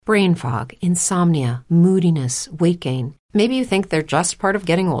Brain fog, insomnia, moodiness, weight gain. Maybe you think they're just part of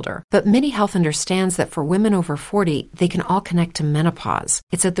getting older, but MIDI Health understands that for women over 40, they can all connect to menopause.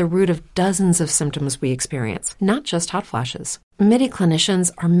 It's at the root of dozens of symptoms we experience, not just hot flashes. MIDI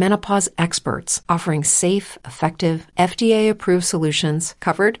clinicians are menopause experts, offering safe, effective, FDA-approved solutions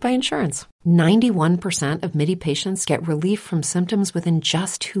covered by insurance. 91% of MIDI patients get relief from symptoms within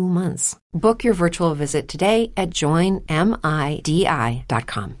just 2 months. Book your virtual visit today at joinmidi.com.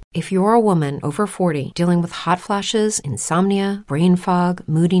 If you're a woman over 40 dealing with hot flashes, insomnia, brain fog,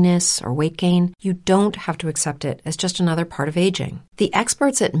 moodiness, or weight gain, you don't have to accept it as just another part of aging. The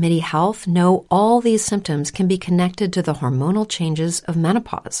experts at MIDI Health know all these symptoms can be connected to the hormonal changes of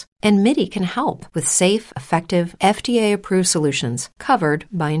menopause, and MIDI can help with safe, effective, FDA-approved solutions covered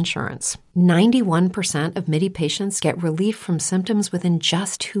by insurance. 91% of MIDI patients get relief from symptoms within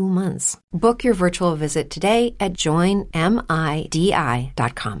just 2 months. Book your virtual visit today at joinmidi.com.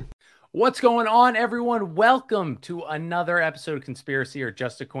 What's going on, everyone? Welcome to another episode of Conspiracy or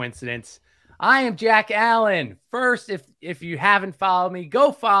Just a Coincidence. I am Jack Allen. First, if you haven't followed me,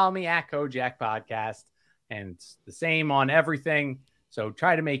 go follow me at Kojak Podcast. And it's the same on everything. So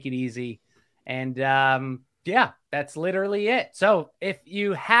try to make it easy. And yeah, that's literally it. So if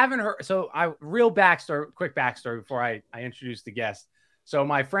you haven't heard, quick backstory before I introduce the guest. So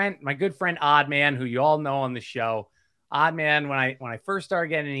my good friend Odd Man, who you all know on the show, Odd Man, when I first started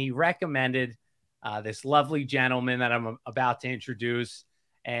getting, he recommended this lovely gentleman that I'm about to introduce.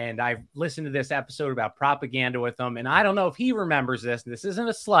 And I've listened to this episode about propaganda with him. And I don't know if he remembers this. And this isn't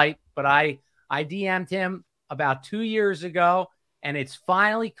a slight, but I DM'd him about 2 years ago. And it's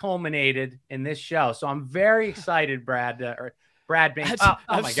finally culminated in this show. So I'm very excited, Brad. Brad Binkley.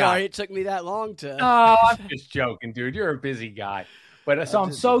 I'm sorry it took me that long to. Oh, I'm just joking, dude. You're a busy guy. But so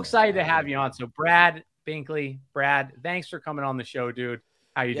I'm so excited to have you on. So Brad Binkley, thanks for coming on the show, dude.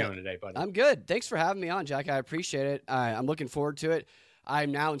 How you doing today, buddy? I'm good. Thanks for having me on, Jack. I appreciate it. I'm looking forward to it.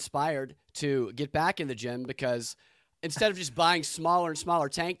 I'm now inspired to get back in the gym because instead of just buying smaller and smaller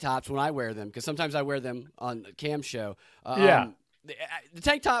tank tops when I wear them, because sometimes I wear them on Cam's show. The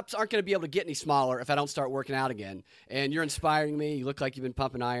tank tops aren't going to be able to get any smaller if I don't start working out again. And you're inspiring me. You look like you've been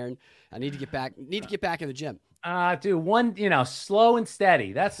pumping iron. I need to get back. Need to get back in the gym. Dude, slow and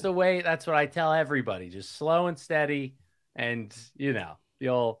steady. That's the way. That's what I tell everybody. Just slow and steady, and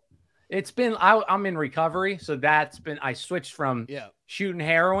It's been. I'm in recovery, so I switched from shooting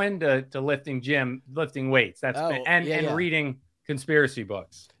heroin to lifting weights. And reading conspiracy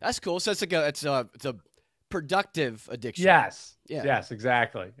books. That's cool. So it's a productive addiction. Yes. Yeah. Yes.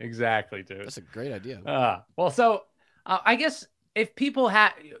 Exactly, dude. That's a great idea. I guess if people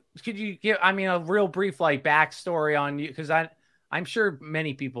could you give? I mean, a real brief backstory on you, because I'm sure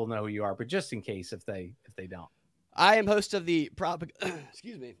many people know who you are, but just in case if they don't. I am host of the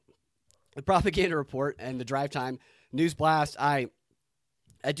the Propaganda Report and the Drive Time News Blast. I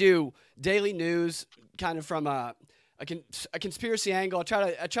do daily news, kind of from a conspiracy angle. I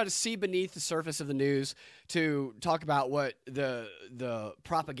try to see beneath the surface of the news to talk about what the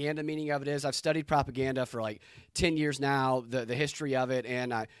propaganda meaning of it is. I've studied propaganda for 10 years now, the history of it,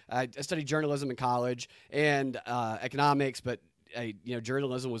 and I studied journalism in college and economics, but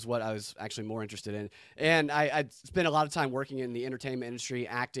journalism was what I was actually more interested in. And I spent a lot of time working in the entertainment industry,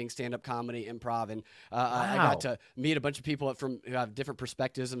 acting, stand-up comedy, improv, and I got to meet a bunch of people who have different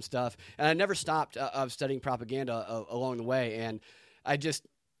perspectives and stuff. And I never stopped of studying propaganda along the way. And I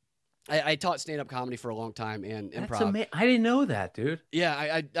taught stand-up comedy for a long time and improv. That's amazing. I didn't know that, dude. Yeah,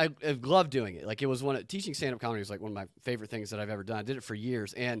 I love doing it. It was teaching stand-up comedy was one of my favorite things that I've ever done. I did it for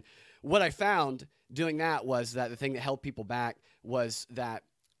years. And what I found doing that was that the thing that held people back was that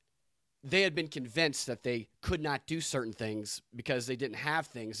they had been convinced that they could not do certain things because they didn't have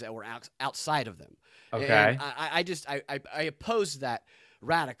things that were outside of them. Okay. And I opposed that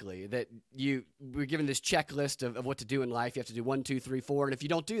radically, that you were given this checklist of what to do in life. You have to do 1, 2, 3, 4. And if you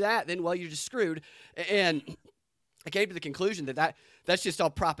don't do that, then, you're just screwed. And I came to the conclusion that's just all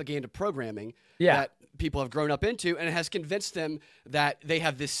propaganda programming that people have grown up into, and it has convinced them that they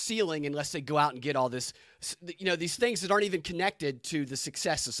have this ceiling unless they go out and get all this, these things that aren't even connected to the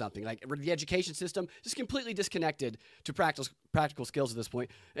success of something. Like the education system is completely disconnected to practical skills at this point.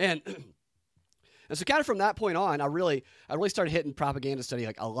 And so kind of from that point on, I really started hitting propaganda study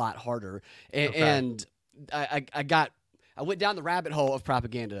a lot harder. And I got I went down the rabbit hole of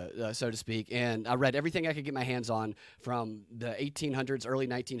propaganda, so to speak, and I read everything I could get my hands on from the 1800s, early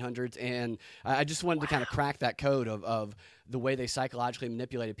 1900s, and I just wanted to kind of crack that code of the way they psychologically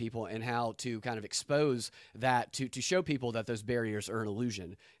manipulated people and how to kind of expose that to show people that those barriers are an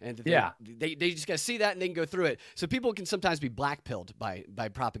illusion, and that they just got to see that and they can go through it. So people can sometimes be black-pilled by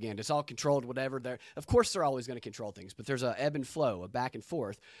propaganda. It's all controlled, whatever. Of course, they're always going to control things, but there's a ebb and flow, a back and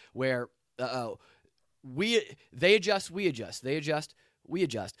forth, where they adjust, we adjust, they adjust, we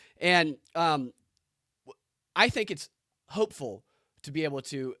adjust. And I think it's hopeful to be able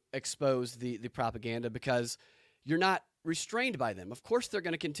to expose the propaganda because you're not restrained by them. Of course, they're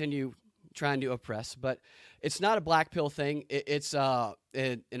going to continue trying to oppress, but it's not a black pill thing. It's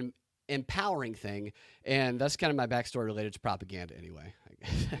an empowering thing, and that's kind of my backstory related to propaganda anyway.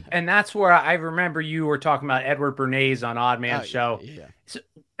 And that's where I remember you were talking about Edward Bernays on Odd Man's show. Yeah. So,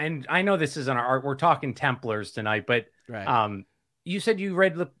 and I know this isn't we're talking Templars tonight, but right. You said you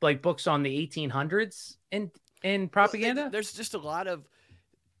read like books on the 1800s in propaganda? Well, there's just a lot of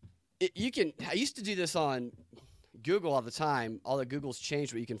I used to do this on Google all the time. Although Google's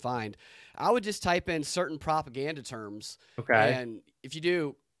changed what you can find, I would just type in certain propaganda terms. Okay. And if you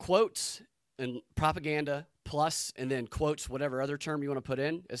do quotes and propaganda plus and then quotes whatever other term you want to put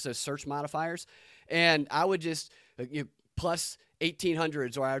in, it's those search modifiers. And I would just plus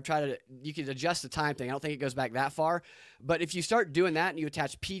 1800s, or I would you could adjust the time thing. I don't think it goes back that far. But if you start doing that and you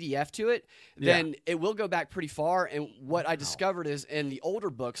attach PDF to it, then it will go back pretty far. And what I discovered is in the older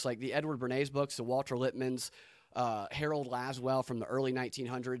books, like the Edward Bernays books, the Walter Lippmann's, Harold Laswell from the early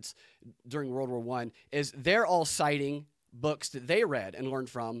 1900s during World War I, is they're all citing books that they read and learned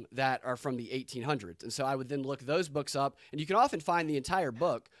from that are from the 1800s. And so I would then look those books up, and you can often find the entire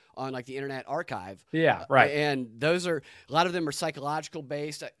book on like the Internet Archive. Yeah, right. And those are, a lot of them are psychological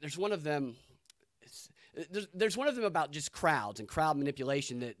based. There's one of them, there's one of them about just crowds and crowd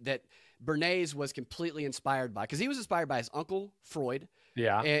manipulation that Bernays was completely inspired by, because he was inspired by his uncle Freud.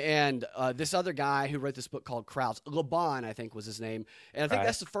 Yeah. And this other guy who wrote this book called Crowds, Le Bon, I think was his name. And I think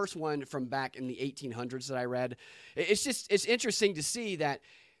that's the first one from back in the 1800s that I read. It's interesting to see that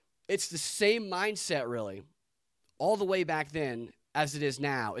it's the same mindset really all the way back then as it is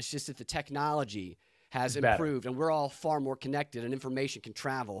now. It's just that the technology has improved and we're all far more connected and information can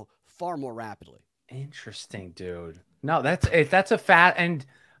travel far more rapidly. Interesting, dude. No, that's a fact. And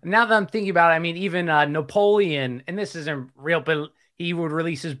now that I'm thinking about it, I mean, even Napoleon, and this isn't real, but he would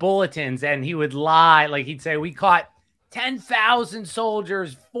release his bulletins and he would lie. Like he'd say, we caught 10,000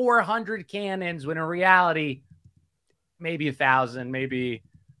 soldiers, 400 cannons, when in reality, maybe 1,000, maybe,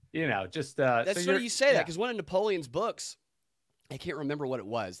 just. That's funny you say that, because one of Napoleon's books, I can't remember what it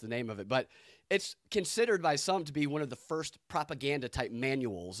was, the name of it, but it's considered by some to be one of the first propaganda type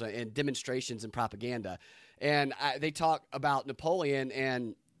manuals and demonstrations in propaganda. And they talk about Napoleon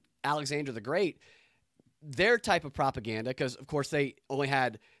and Alexander the Great, their type of propaganda, because of course they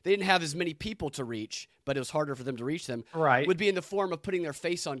didn't have as many people to reach, but it was harder for them to reach them. Right. Would be in the form of putting their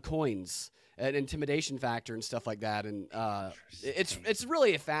face on coins, an intimidation factor and stuff like that. And it's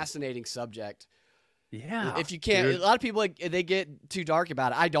really a fascinating subject. Yeah. If you can't, a lot of people they get too dark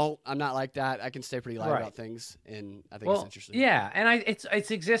about it. I'm not like that. I can stay pretty light about things, and I think it's interesting. Yeah, and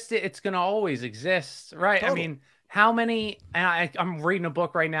it's existed. It's going to always exist, right? Totally. I mean, how many? And I'm reading a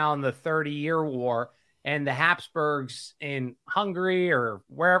book right now on the 30-year war. And the Habsburgs in Hungary or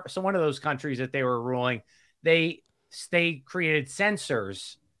wherever, so one of those countries that they were ruling, they created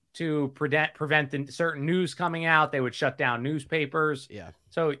censors to prevent certain news coming out. They would shut down newspapers. Yeah.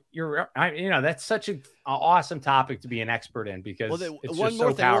 So that's such an awesome topic to be an expert in, because it's one just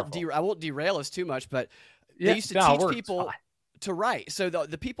more so thing. powerful. I won't derail us too much, but they used to teach people to write. So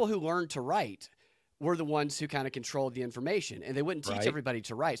the people who learned to write were the ones who kind of controlled the information, and they wouldn't teach everybody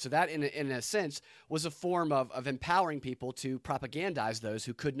to write. So that, in a sense, was a form of empowering people to propagandize those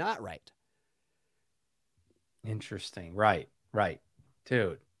who could not write. Interesting. Right.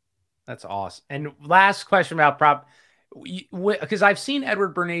 Dude, that's awesome. And last question about because I've seen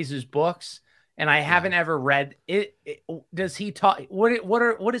Edward Bernays' books, and I haven't ever read it. Does he talk?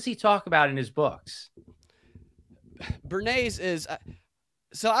 What does he talk about in his books? Bernays is...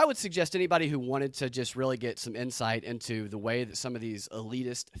 So I would suggest anybody who wanted to just really get some insight into the way that some of these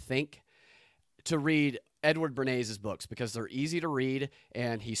elitists think to read Edward Bernays' books, because they're easy to read,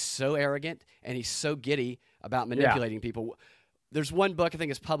 and he's so arrogant and he's so giddy about manipulating people. There's one book, I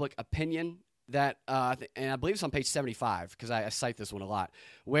think it's Public Opinion, that and I believe it's on page 75, because I cite this one a lot,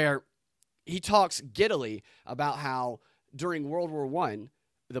 where he talks giddily about how during World War I,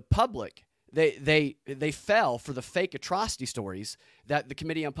 the public, they fell for the fake atrocity stories that the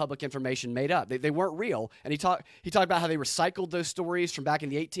Committee on Public Information made up. They weren't real. And he talked about how they recycled those stories from back in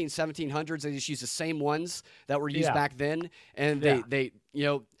the 1700s. They just used the same ones that were used back then. And they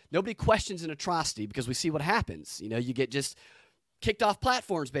nobody questions an atrocity because we see what happens. You get just kicked off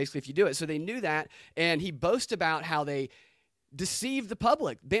platforms basically if you do it. So they knew that. And he boasts about how they deceived the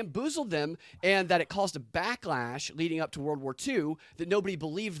public, bamboozled them, and that it caused a backlash leading up to World War II that nobody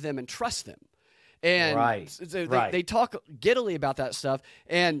believed them and trust them. And they talk giddily about that stuff.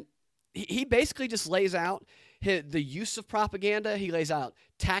 And he basically just lays out the use of propaganda. He lays out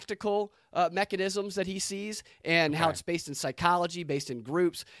tactical mechanisms that he sees and how it's based in psychology, based in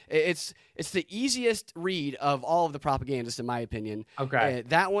groups. It's the easiest read of all of the propagandists, in my opinion. Okay.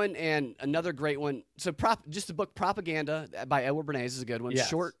 That one and another great one. So just the book Propaganda by Edward Bernays is a good one. Yes.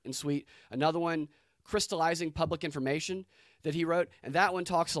 Short and sweet. Another one, Crystallizing Public Information, that he wrote. And that one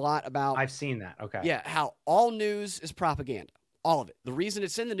talks a lot about... I've seen that. Okay. Yeah, how all news is propaganda. All of it. The reason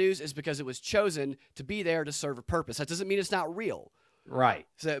it's in the news is because it was chosen to be there to serve a purpose. That doesn't mean it's not real. Right.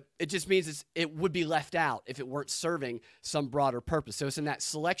 So it just means it would be left out if it weren't serving some broader purpose. So it's in that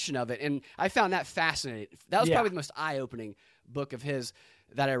selection of it. And I found that fascinating. That was probably the most eye-opening book of his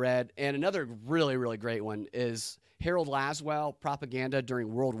that I read. And another really, really great one is Harold Laswell, Propaganda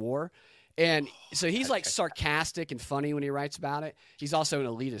During World War. And so he's like sarcastic and funny when he writes about it. He's also an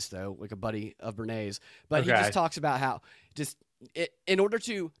elitist, though, like a buddy of Bernays. But he just talks about how in order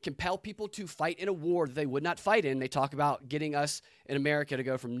to compel people to fight in a war that they would not fight in, they talk about getting us in America to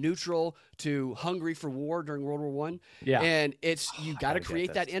go from neutral to hungry for war during World War I. Yeah. And you got to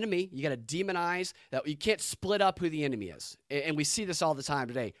create that enemy. You got to demonize that. You can't split up who the enemy is. And we see this all the time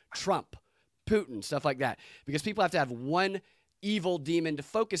today. Trump, Putin, stuff like that. Because people have to have one evil demon to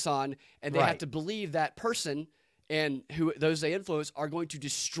focus on, and they have to believe that person and those they influence are going to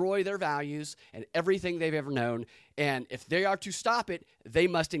destroy their values and everything they've ever known. And if they are to stop it, they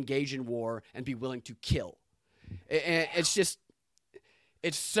must engage in war and be willing to kill. And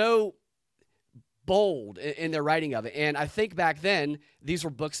it's so bold in their writing of it. And I think back then, these were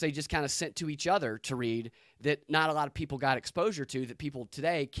books they just kind of sent to each other to read that not a lot of people got exposure to, that people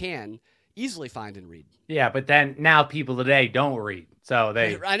today can easily find and read. Yeah, but then now people today don't read. So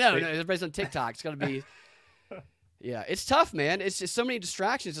I know. Everybody's on TikTok. It's going to be... Yeah, it's tough, man. It's just so many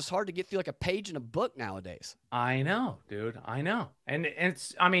distractions. It's hard to get through like a page in a book nowadays. I know, dude. I know. And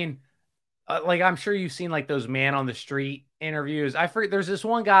it's, I mean, like I'm sure you've seen like those man on the street interviews. I forget. There's this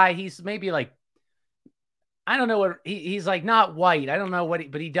one guy. He's maybe like, I don't know what he's like. Not white. I don't know what,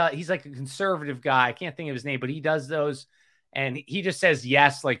 but he does. He's like a conservative guy. I can't think of his name, but he does those, and he just says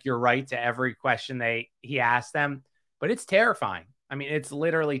yes, like you're right to every question he asks them. But it's terrifying. I mean, it's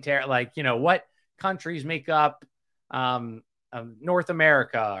literally like what countries make up North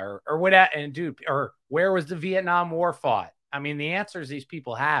America or what, and dude, or where was the Vietnam War fought? I mean, the answers these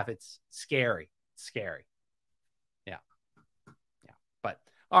people have, it's scary. It's scary. Yeah. But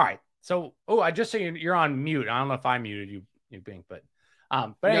all right. So, I just so you're on mute. I don't know if I muted you, Bink, but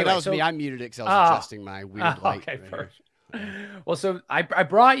anyway, that was me. I muted it because I was adjusting my weird light. Okay, perfect. Well, so I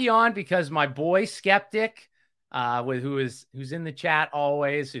brought you on because my boy Skeptic, who's in the chat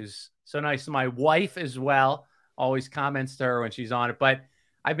always, who's so nice to my wife as well, always comments to her when she's on it. But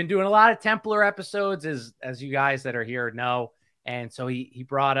I've been doing a lot of Templar episodes, as you guys that are here know. And so he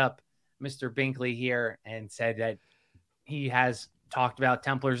brought up Mr. Binkley here and said that he has talked about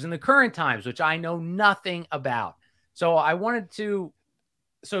Templars in the current times, which I know nothing about. So I wanted to,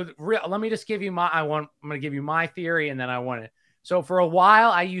 let me just give you I'm going to give you my theory, and then so for a while,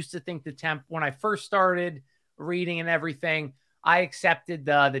 I used to think when I first started reading and everything, I accepted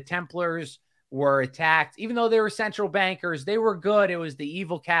the Templars were attacked, even though they were central bankers. They were good. It was the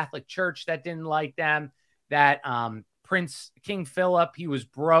evil Catholic Church that didn't like them. That King Philip, he was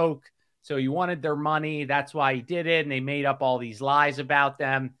broke, so he wanted their money. That's why he did it. And they made up all these lies about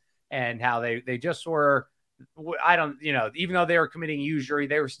them and how they just were. Even though they were committing usury,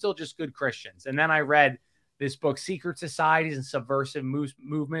 they were still just good Christians. And then I read this book, Secret Societies and Subversive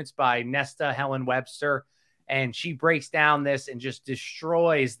Movements by Nesta Helen Webster, and she breaks down this and just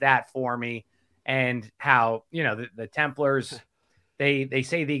destroys that for me. And how, the Templars, they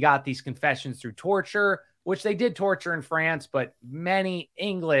say they got these confessions through torture, which they did torture in France, but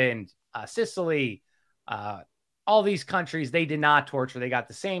England, Sicily, all these countries, they did not torture. They got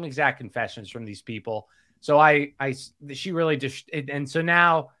the same exact confessions from these people. So she really just, and so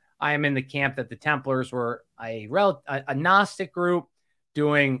now I am in the camp that the Templars were a Gnostic group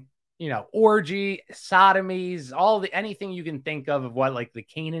doing, orgy, sodomies, anything you can think of what like the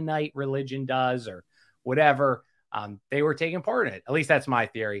Canaanite religion does or whatever. They were taking part in it. At least that's my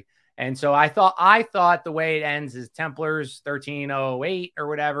theory. And so I thought the way it ends is Templars 1308 or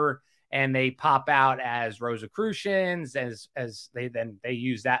whatever, and they pop out as Rosicrucians, as they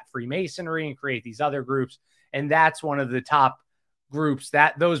use that Freemasonry and create these other groups. And that's one of the top groups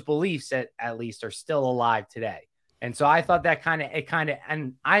that those beliefs at least are still alive today. And so I thought that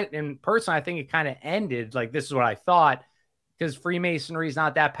and personally, I think it kind of ended like, this is what I thought, because Freemasonry is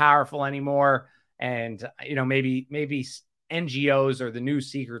not that powerful anymore. And, maybe NGOs or the new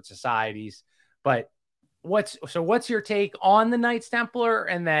secret societies. But what's your take on the Knights Templar,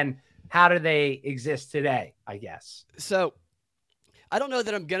 and then how do they exist today, I guess? So I don't know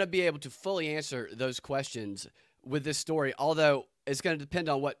that I'm going to be able to fully answer those questions with this story, although it's going to depend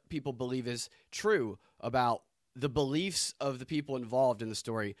on what people believe is true about the beliefs of the people involved in the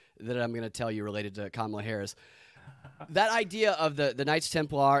story that I'm going to tell you related to Kamala Harris. That idea of the Knights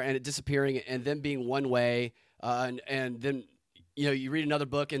Templar and it disappearing and them being one way, and then you read another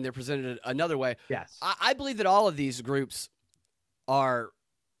book and they're presented another way. Yes, I believe that all of these groups are,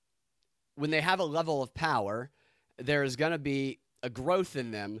 when they have a level of power, there is going to be a growth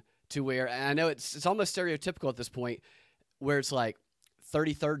in them to where, and I know it's almost stereotypical at this point, where it's like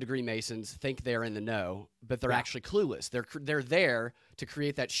 33rd degree Masons think they're in the know, but they're actually clueless. They're there to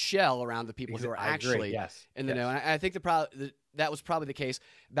create that shell around the people who are actually in the know. And I think that was probably the case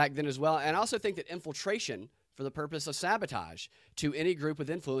back then as well. And I also think that infiltration for the purpose of sabotage to any group with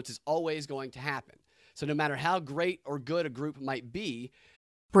influence is always going to happen. So no matter how great or good a group might be,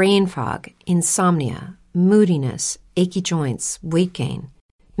 Brain fog, insomnia, moodiness, achy joints, weight gain.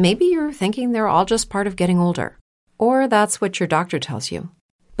 Maybe you're thinking they're all just part of getting older. Or that's what your doctor tells you.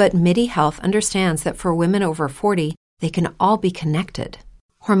 But MIDI Health understands that for women over 40, they can all be connected.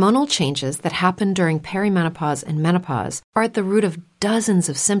 Hormonal changes that happen during perimenopause and menopause are at the root of dozens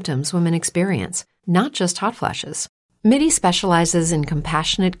of symptoms women experience, not just hot flashes. MIDI specializes in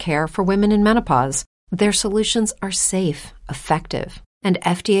compassionate care for women in menopause. Their solutions are safe, effective, and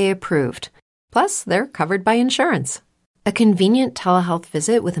FDA approved. Plus, they're covered by insurance. A convenient telehealth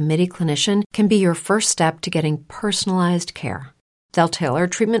visit with a MIDI clinician can be your first step to getting personalized care. They'll tailor a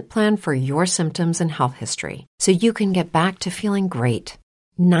treatment plan for your symptoms and health history, so you can get back to feeling great.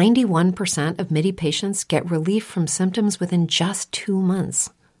 91% of MIDI patients get relief from symptoms within just 2 months.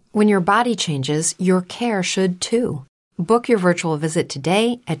 When your body changes, your care should too. Book your virtual visit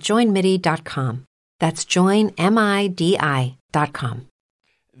today at joinmidi.com. That's joinmidi.com.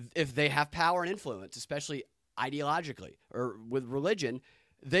 If they have power and influence, especially ideologically or with religion,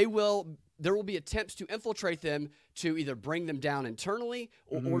 there will be attempts to infiltrate them to either bring them down internally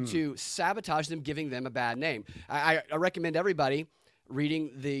or to sabotage them, giving them a bad name. I recommend everybody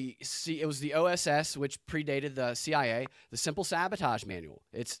reading it was the OSS, which predated the CIA, the Simple Sabotage Manual.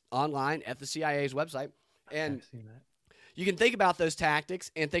 It's online at the CIA's website. And you can think about those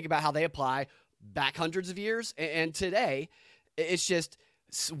tactics and think about how they apply back hundreds of years. And today, it's just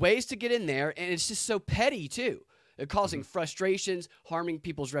ways to get in there, and it's just so petty too. They're causing frustrations, harming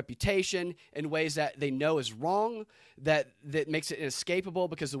people's reputation in ways that they know is wrong, that makes it inescapable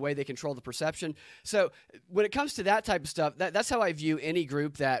because of the way they control the perception. So when it comes to that type of stuff, that's how I view any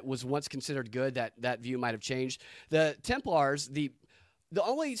group that was once considered good. That view might have changed. The Templars, the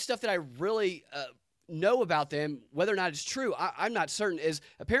only stuff that I really know about them, whether or not it's true, I'm not certain, is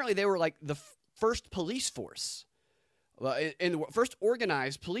apparently they were like the first police force. In the first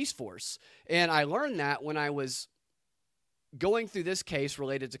organized police force. And I learned that when I was going through this case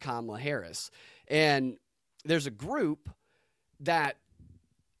related to Kamala Harris. And there's a group that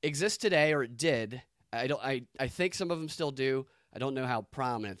exists today, or it did. I think some of them still do. I don't know how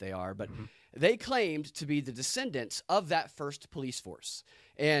prominent they are, but they claimed to be the descendants of that first police force.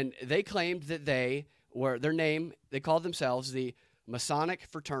 And they claimed that they called themselves the Masonic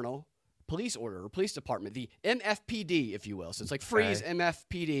Fraternal Police Order or Police Department, the MFPD, if you will. So it's like Freeze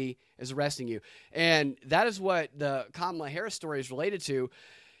MFPD is arresting you. And that is what the Kamala Harris story is related to.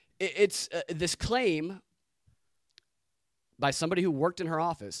 It's this claim by somebody who worked in her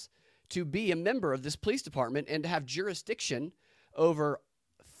office to be a member of this police department and to have jurisdiction over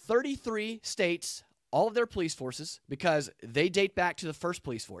 33 states, all of their police forces, because they date back to the first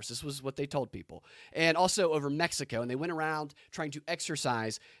police force. This was what they told people. And also over Mexico. And they went around trying to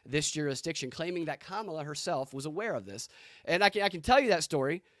exercise this jurisdiction, claiming that Kamala herself was aware of this. And I can tell you that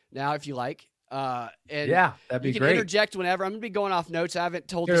story now if you like. And yeah, that'd be great. You can great. Interject whenever. I'm going to be going off notes. I haven't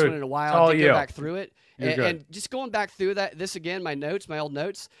told this one in a while. I did go back through it. And just going back through this again, my old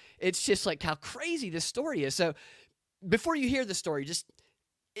notes, it's just like how crazy this story is. So before you hear the story, just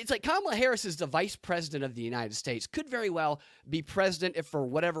it's like Kamala Harris is the vice president of the United States, could very well be president if for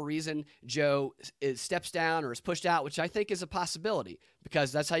whatever reason Joe steps down or is pushed out, which I think is a possibility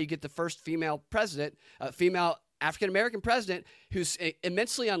because that's how you get the first female president, female African-American president who's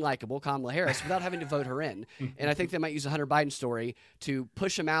immensely unlikable, Kamala Harris, without having to vote her in. And I think they might use a Hunter Biden story to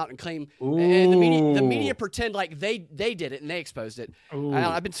push him out and claim and the media pretend like they did it and they exposed it.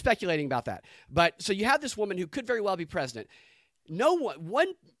 I've been speculating about that. But so you have this woman who could very well be president.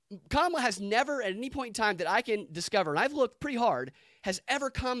 Kamala has never at any point in time that I can discover, and I've looked pretty hard, has ever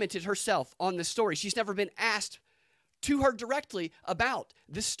commented herself on this story. She's never been asked to her directly about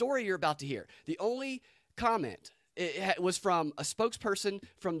this story you're about to hear. The only comment was from a spokesperson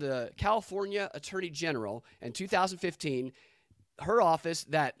from the California Attorney General in 2015, her office,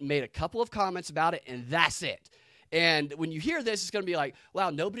 that made a couple of comments about it, and that's it. And when you hear this, it's going to be like, wow,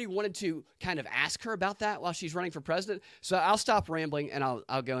 nobody wanted to kind of ask her about that while she's running for president. So I'll stop rambling and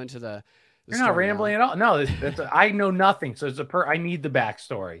I'll go into the You're not rambling at all. No, I know nothing. So I need the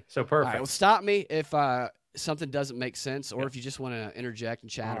backstory. So perfect. All right, well, stop me if something doesn't make sense or if you just want to interject and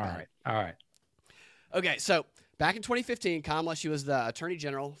chat about it. All right. Okay, so back in 2015, Kamala, she was the Attorney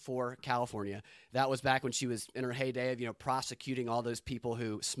General for California. That was back when she was in her heyday of, prosecuting all those people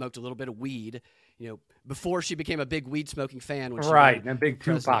who smoked a little bit of weed, before she became a big weed smoking fan. When she and a big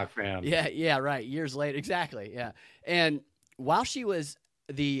Tupac fan. Yeah, right. Years later. Exactly. Yeah. And while she was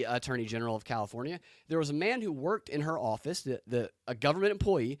the Attorney General of California, there was a man who worked in her office, a government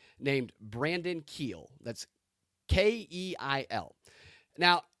employee named Brandon Keil. That's Keil.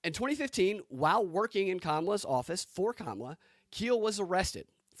 Now, in 2015, while working in Kamala's office for Kamala, Keil was arrested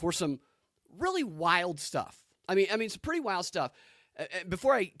for some really wild stuff. I mean, some pretty wild stuff.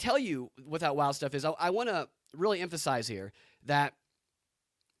 Before I tell you what that wild stuff is, I want to really emphasize here that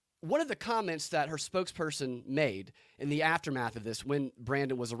one of the comments that her spokesperson made in the aftermath of this when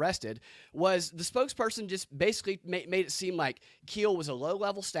Brandon was arrested was the spokesperson just basically made it seem like Keil was a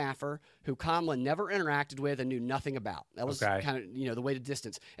low-level staffer who Kamala never interacted with and knew nothing about. That was kind of, the way to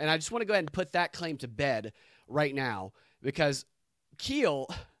distance. And I just want to go ahead and put that claim to bed right now because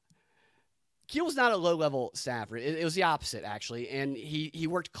Keil was not a low-level staffer. It was the opposite, actually, and he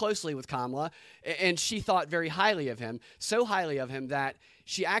worked closely with Kamala, and she thought very highly of him, so highly of him that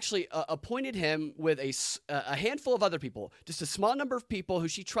she actually appointed him with a handful of other people, just a small number of people who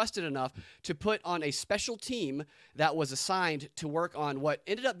she trusted enough to put on a special team that was assigned to work on what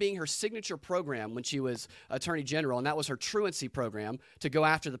ended up being her signature program when she was Attorney General, and that was her truancy program to go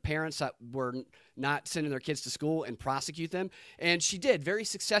after the parents that were not sending their kids to school and prosecute them. And she did very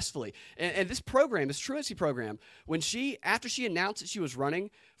successfully. And this program, this truancy program, after she announced that she was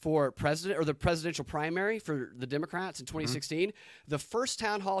running for president or the presidential primary for the Democrats in 2016, the first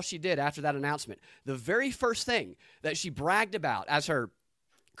town hall she did after that announcement, the very first thing that she bragged about as her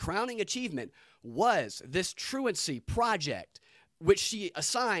crowning achievement was this truancy project, which she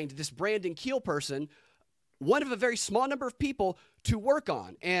assigned this Brandon Keil person, one of a very small number of people, to work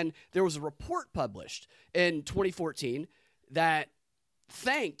on. And there was a report published in 2014 that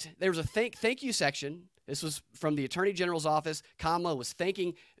there was a thank you section. This was from the Attorney General's office. Kamala was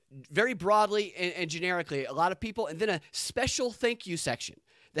thanking very broadly and generically a lot of people, and then a special thank you section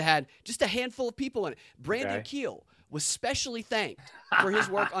that had just a handful of people in it. Brandon Keil was specially thanked for his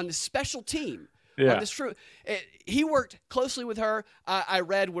work on this special team. On this he worked closely with her. I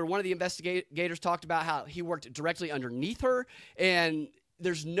read where one of the investigators talked about how he worked directly underneath her, and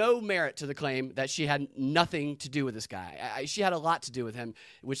there's no merit to the claim that she had nothing to do with this guy. She had a lot to do with him,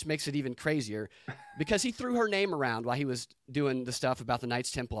 which makes it even crazier because he threw her name around while he was doing the stuff about the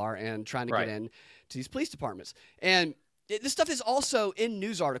Knights Templar and trying to get in to these police departments. And this stuff is also in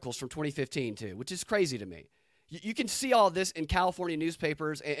news articles from 2015 too, which is crazy to me. You can see all this in California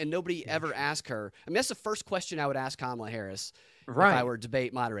newspapers, and nobody ever asked her. I mean, that's the first question I would ask Kamala Harris if I were a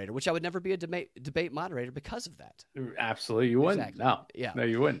debate moderator, which I would never be a debate moderator because of that. Absolutely, you wouldn't. Exactly. No, yeah, no,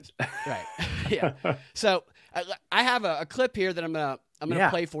 you wouldn't. Right. Yeah. So I have a clip here that I'm gonna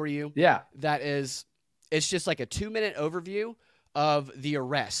play for you. Yeah. It's just like a 2-minute overview of the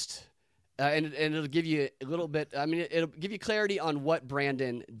arrest. And it'll give you a little bit. I mean, it'll give you clarity on what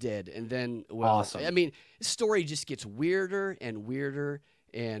Brandon did, and then awesome. I mean, the story just gets weirder and weirder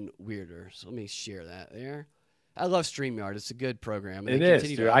and weirder. So let me share that there. I love StreamYard. It's a good program. It is,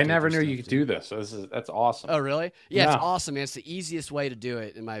 dude. I never knew you could do this. So that's awesome. Oh, really? Yeah, it's awesome, man. It's the easiest way to do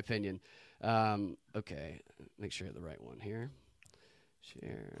it, in my opinion. Okay, make sure I have the right one here.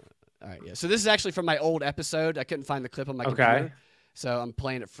 Share. All right, yeah. So this is actually from my old episode. I couldn't find the clip on my computer. So I'm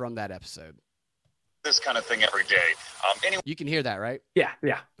playing it from that episode. This kind of thing every day. You can hear that, right? Yeah.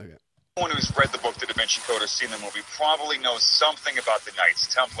 Okay. Anyone who's read the book Da Vinci Code or seen the movie probably knows something about the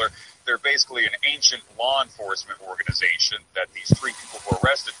Knights Templar. They're basically an ancient law enforcement organization that these three people who were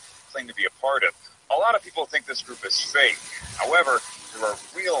arrested claim to be a part of. A lot of people think this group is fake. However, there are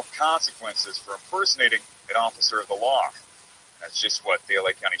real consequences for impersonating an officer of the law. That's just what the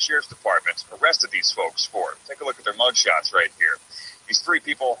LA County Sheriff's Department arrested these folks for. Take a look at their mugshots right here. These three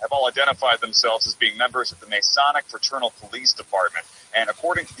people have all identified themselves as being members of the Masonic Fraternal Police Department. And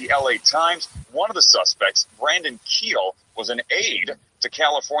according to the LA Times, one of the suspects, Brandon Keel, was an aide to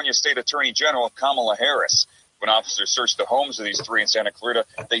California State Attorney General Kamala Harris. When officers searched the homes of these three in Santa Clarita,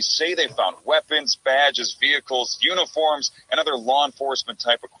 they say they found weapons, badges, vehicles, uniforms, and other law enforcement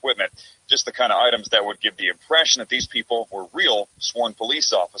type equipment. Just the kind of items that would give the impression that these people were real sworn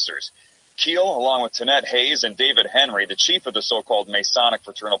police officers. Keel, along with Tanette Hayes and David Henry, the chief of the so-called Masonic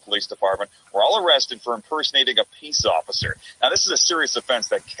Fraternal Police Department, were all arrested for impersonating a peace officer. Now, this is a serious offense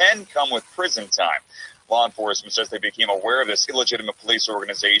that can come with prison time. Law enforcement says they became aware of this illegitimate police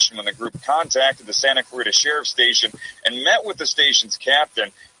organization when the group contacted the Santa Clarita Sheriff's Station and met with the station's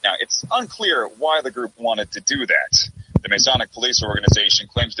captain. Now, it's unclear why the group wanted to do that. The Masonic Police Organization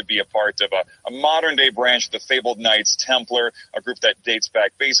claims to be a part of a modern-day branch of the fabled Knights Templar, a group that dates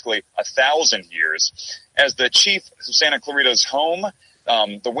back basically 1,000 years. As the chief of Santa Clarita's home,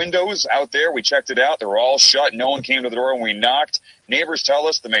 the windows out there, we checked it out. They were all shut. No one came to the door when we knocked. Neighbors tell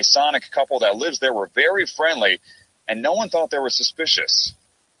us the Masonic couple that lives there were very friendly, and no one thought they were suspicious.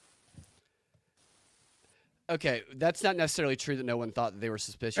 Okay, that's not necessarily true that no one thought that they were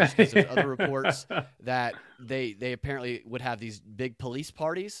suspicious, because there's other reports that they apparently would have these big police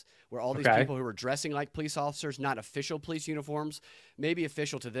parties where all these people who were dressing like police officers, not official police uniforms, maybe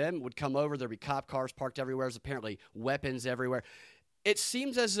official to them, would come over. There'd be cop cars parked everywhere. There's apparently weapons everywhere. It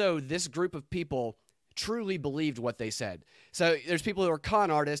seems as though this group of people truly believed what they said. So there's people who are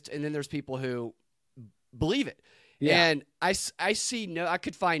con artists, and then there's people who believe it. Yeah. And I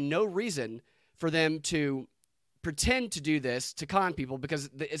could find no reason for them to pretend to do this to con people, because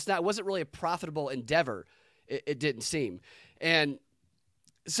it wasn't really a profitable endeavor. It didn't seem. And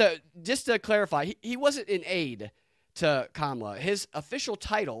so just to clarify, he wasn't an aide to Kamala. His official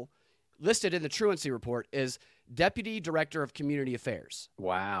title listed in the truancy report is Deputy Director of Community Affairs.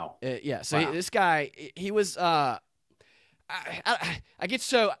 Wow. This guy, he was, I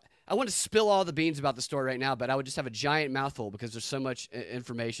want to spill all the beans about the story right now, but I would just have a giant mouthful because there's so much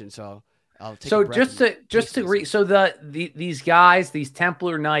information. So I'll take a breath. These guys, these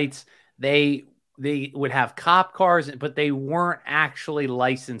Templar Knights, they would have cop cars, but they weren't actually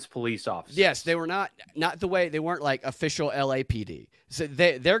licensed police officers. Yes, they were not the way, they weren't like official LAPD. So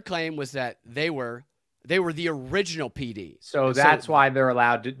their claim was that they were the original PD. So that's why they're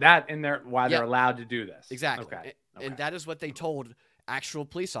allowed to they're allowed to do this. Exactly. Okay. And that is what they told actual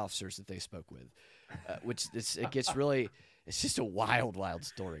police officers that they spoke with, it's just a wild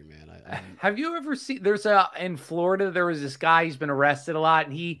story, man. Have you ever seen, in Florida, there was this guy, he's been arrested a lot,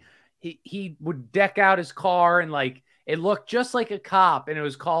 and he would deck out his car and like, it looked just like a cop, and it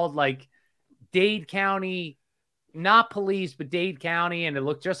was called like Dade County, not police, but Dade County. And it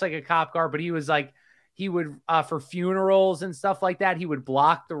looked just like a cop car, but he would, for funerals and stuff like that, he would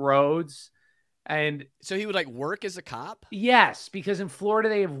block the roads. And so he would like work as a cop? Yes, because in Florida,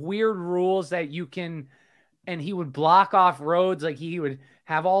 they have weird rules that you can, and he would block off roads. Like he would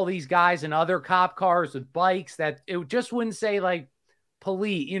have all these guys in other cop cars with bikes that it just wouldn't say like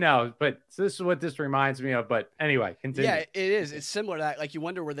police, but so this is what this reminds me of. But anyway, continue. Yeah, it is. It's similar to that. Like you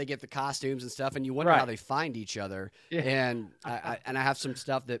wonder where they get the costumes and stuff, and you wonder how they find each other. Yeah. And I have some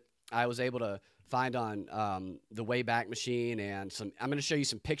stuff that I was able to find on the Wayback Machine, and I'm going to show you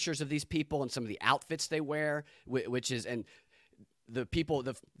some pictures of these people and some of the outfits they wear, and the people,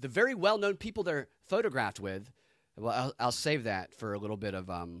 the very well-known people they're photographed with. Well, I'll save that for a little bit of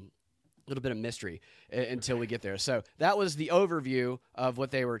mystery until we get there. So that was the overview of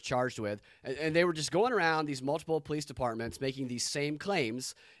what they were charged with. And they were just going around these multiple police departments making these same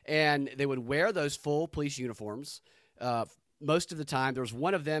claims, and they would wear those full police uniforms. Most of the time, there was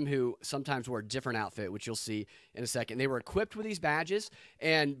one of them who sometimes wore a different outfit, which you'll see in a second. They were equipped with these badges,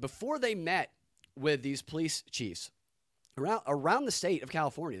 and before they met with these police chiefs around the state of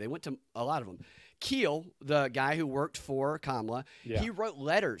California, they went to a lot of them. Keel, the guy who worked for Kamala, he wrote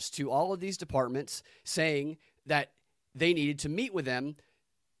letters to all of these departments saying that they needed to meet with them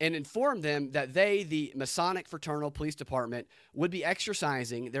and inform them that they, the Masonic Fraternal Police Department, would be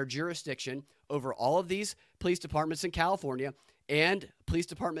exercising their jurisdiction over all of these police departments in California and police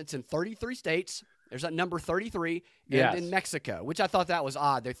departments in 33 states. There's that number 33, and in Mexico, which I thought that was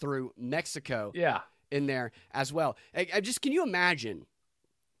odd. They threw Mexico in there as well. Can you imagine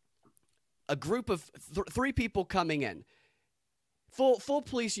a group of three people coming in, full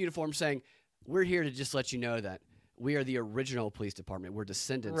police uniform, saying, "We're here to just let you know that we are the original police department. We're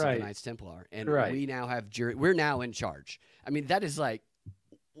descendants of the Knights Templar, and we now have jury. We're now in charge." I mean, that is like,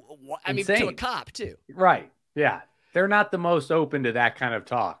 I mean, to a cop too. Right? Yeah, they're not the most open to that kind of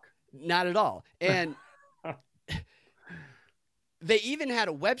talk. Not at all. And they even had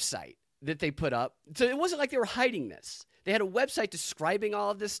a website that they put up. So it wasn't like they were hiding this. They had a website describing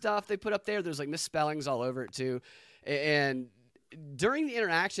all of this stuff they put up there. There's like misspellings all over it too. And during the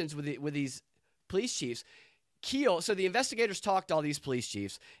interactions with these police chiefs, Keel, so the investigators talked to all these police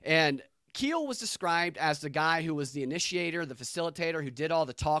chiefs, and Keel was described as the guy who was the initiator, the facilitator, who did all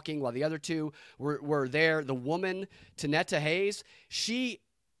the talking while the other two were there. The woman, Tanetta Hayes, she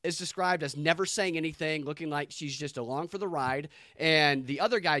is described as never saying anything, looking like she's just along for the ride. And the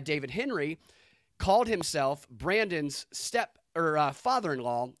other guy, David Henry, called himself Brandon's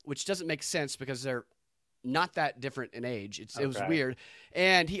father-in-law, which doesn't make sense because they're not that different in age. It was weird.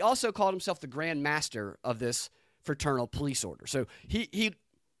 And he also called himself the Grand Master of this fraternal police order. So he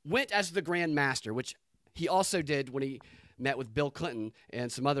went as the Grand Master, which he also did when he met with Bill Clinton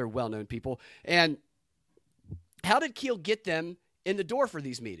and some other well-known people. And how did Keel get them in the door for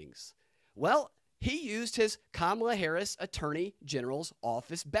these meetings? Well, he used his Kamala Harris Attorney General's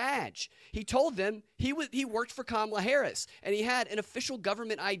office badge. He told them he worked for Kamala Harris, and he had an official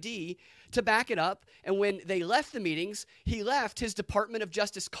government ID to back it up. And when they left the meetings, he left his Department of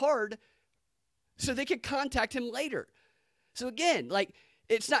Justice card so they could contact him later. So again, like,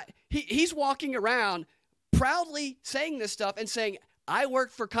 it's not, he's walking around proudly saying this stuff and saying, "I work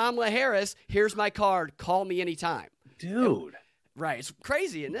for Kamala Harris. Here's my card. Call me anytime." Dude. Right. It's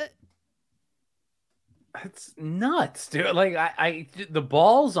crazy, isn't it? That's nuts, dude. Like, I the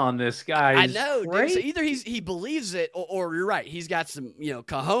balls on this guy. I know. Dude. So either he believes it, or you're right. He's got some,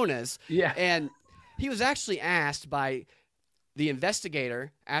 cojones. Yeah. And he was actually asked by the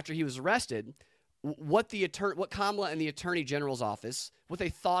investigator after he was arrested what Kamala and the Attorney General's office, what they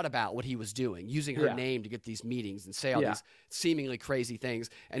thought about what he was doing, using her name to get these meetings and say all these seemingly crazy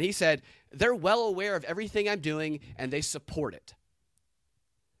things. And he said, "They're well aware of everything I'm doing, and they support it."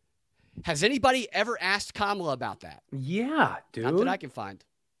 Has anybody ever asked Kamala about that? Yeah, dude. Not that I can find.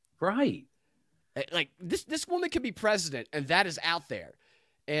 Right. Like, this woman could be president, and that is out there.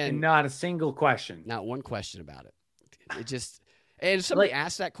 And not a single question. Not one question about it. It just... And if somebody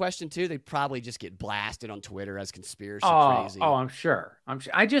asked that question too, they'd probably just get blasted on Twitter as conspiracy crazy. Oh, I'm sure. Not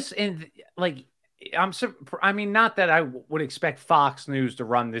that I would expect Fox News to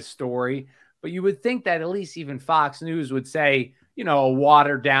run this story, but you would think that at least even Fox News would say, a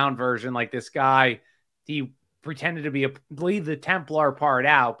watered down version, like this guy, he pretended to leave the Templar part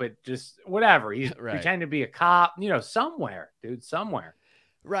out, but just whatever. He's pretending to be a cop, somewhere, dude, somewhere.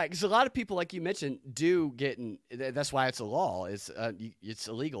 Right, because a lot of people, like you mentioned, do get in. That's why it's a law. It's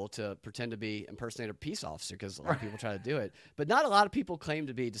illegal to pretend to be impersonator peace officer, because a lot of people try to do it. But not a lot of people claim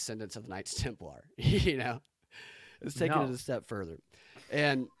to be descendants of the Knights Templar. It's taking it a step further.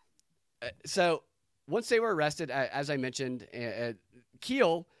 And so once they were arrested, as I mentioned,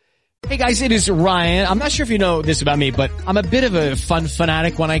 Keel. Hey guys, it is Ryan. I'm not sure if you know this about me, but I'm a bit of a fun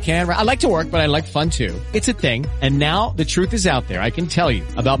fanatic when I can. I like to work, but I like fun too. It's a thing. And now the truth is out there. I can tell you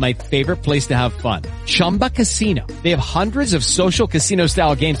about my favorite place to have fun. Chumba Casino. They have hundreds of social casino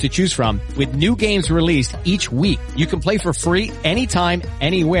style games to choose from with new games released each week. You can play for free anytime,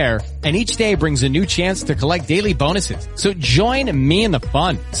 anywhere. And each day brings a new chance to collect daily bonuses. So join me in the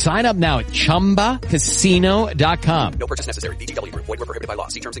fun. Sign up now at ChumbaCasino.com. No purchase necessary. VGW Group. Void where prohibited by law.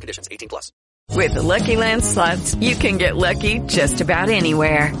 See terms and conditions. 18+. With the Lucky Land Slots, you can get lucky just about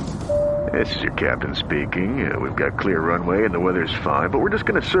anywhere. This is your captain speaking. We've got clear runway and the weather's fine, but we're just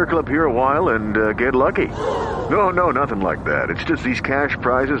going to circle up here a while and get lucky. No, nothing like that. It's just these cash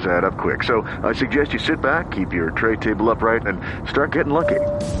prizes add up quick. So I suggest you sit back, keep your tray table upright, and start getting lucky.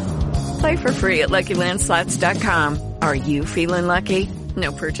 Play for free at LuckyLandSlots.com. Are you feeling lucky?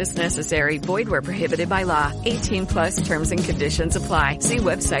 No purchase necessary. Void where prohibited by law. 18+ terms and conditions apply. See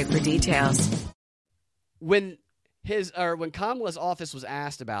website for details. When Kamala's office was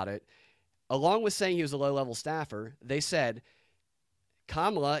asked about it, along with saying he was a low-level staffer, they said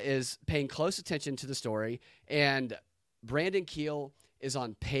Kamala is paying close attention to the story, and Brandon Keel is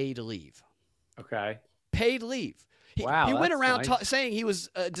on paid leave. Okay. Paid leave. He went around saying he was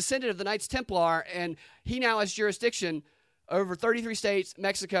a descendant of the Knights Templar, and he now has jurisdiction over 33 states,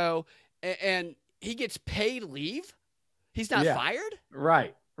 Mexico, and he gets paid leave? He's not fired?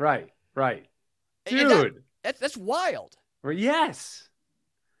 Right. Dude. That's wild. Yes.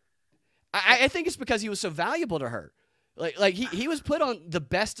 I think it's because he was so valuable to her. Like he was put on the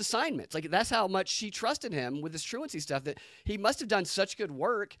best assignments. Like that's how much she trusted him with this truancy stuff, that he must have done such good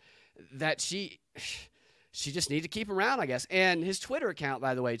work that she just needed to keep him around, I guess. And his Twitter account,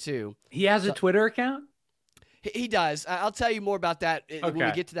 by the way, too. He has a Twitter account? He does. I'll tell you more about that when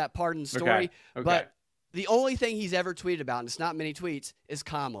we get to that part in the story. Okay. But the only thing he's ever tweeted about, and it's not many tweets, is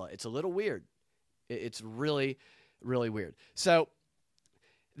Kamala. It's a little weird. It's really, really weird. So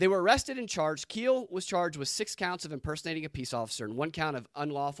they were arrested and charged. Keel was charged with 6 counts of impersonating a peace officer and 1 count of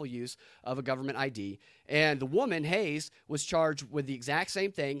unlawful use of a government ID. And the woman, Hayes, was charged with the exact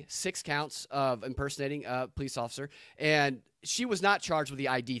same thing, 6 counts of impersonating a police officer. And she was not charged with the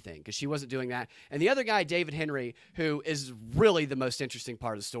ID thing because she wasn't doing that. And the other guy, David Henry, who is really the most interesting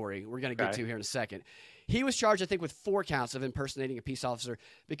part of the story, we're going to get to here in a second. He was charged, I think, with 4 counts of impersonating a peace officer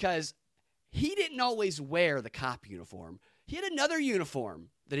because he didn't always wear the cop uniform. He had another uniform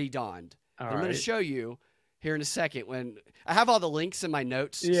that he donned. I'm going to show you here in a second when I have all the links in my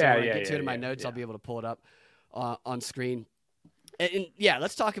notes. So when I get to it in my notes, I'll be able to pull it up on screen. And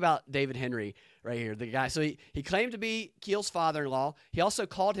let's talk about David Henry right here, the guy. So he claimed to be Keel's father-in-law. He also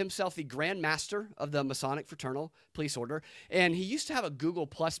called himself the Grand Master of the Masonic Fraternal Police Order. And he used to have a Google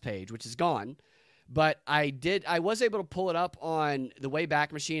Plus page, which is gone. But I was able to pull it up on the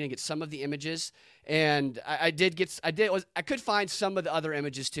Wayback Machine and get some of the images. And I could find some of the other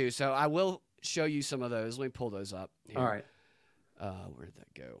images too. So I will show you some of those. Let me pull those up here. All right. Where did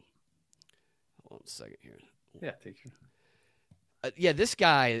that go? Hold on a second here. Yeah, take your... This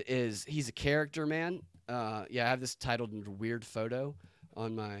guy he's a character, man. I have this titled in Weird Photo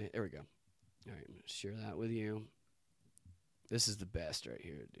on my, there we go. All right, I'm going to share that with you. This is the best right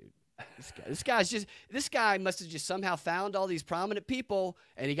here, dude. This guy must have just somehow found all these prominent people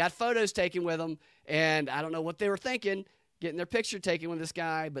and he got photos taken with them. And I don't know what they were thinking, getting their picture taken with this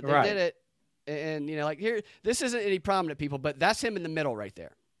guy, but they did it. And, here, this isn't any prominent people, but that's him in the middle right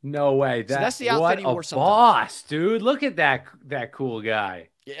there. No way. So that's the outfit he wore sometimes. Boss, dude. Look at that cool guy.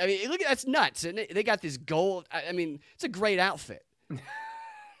 I mean, look at that's nuts. And they got this gold. I mean, it's a great outfit.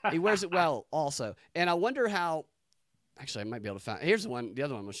 He wears it well also. And I wonder how, actually, I might be able to find, here's the other one I'm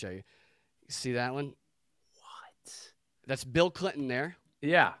going to show you. See that one? What? That's Bill Clinton there.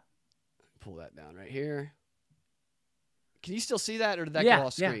 Yeah. Pull that down right here. Can you still see that, or did that go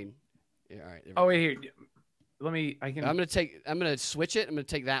off screen? Yeah. All right. Oh, wait, here. I'm going to switch it. I'm going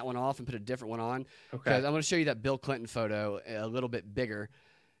to take that one off and put a different one on. Okay. I'm going to show you that Bill Clinton photo a little bit bigger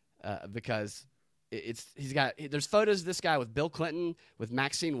because there's photos of this guy with Bill Clinton, with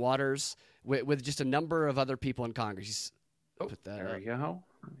Maxine Waters, with just a number of other people in Congress. Put that there up. we go.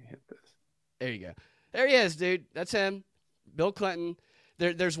 Let me hit this. There you go. There he is, dude. That's him. Bill Clinton.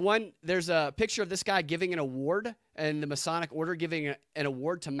 There's a picture of this guy giving an award, and the Masonic Order giving an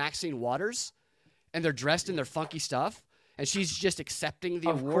award to Maxine Waters, and they're dressed in their funky stuff, and she's just accepting the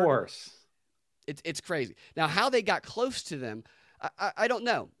award. Of course. It's crazy. Now, how they got close to them, I don't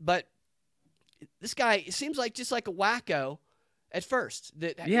know, but this guy seems like just like a wacko at first.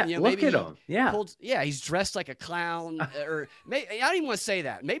 Look maybe at him. Yeah. He's dressed like a clown, or I don't even want to say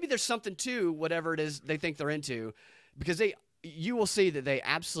that. Maybe there's something to whatever it is they think they're into, because you will see that they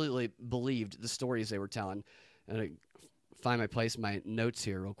absolutely believed the stories they were telling. And I find my place in my notes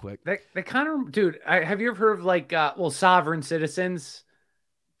here real quick. They kind of, dude. Have you ever heard of sovereign citizens?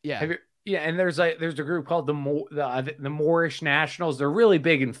 Yeah. And there's a group called the Moorish Nationals. They're really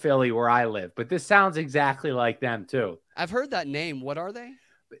big in Philly where I live, but this sounds exactly like them too. I've heard that name. What are they?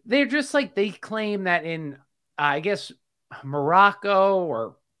 They're just like, they claim that in, I guess, Morocco,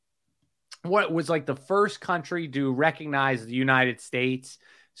 or what was like the first country to recognize the United States.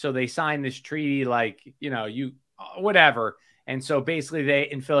 So they signed this treaty, whatever. And so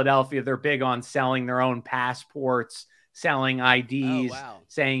basically in Philadelphia, they're big on selling their own passports, selling IDs,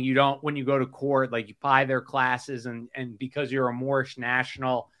 saying when you go to court, like you buy their classes, and because you're a Moorish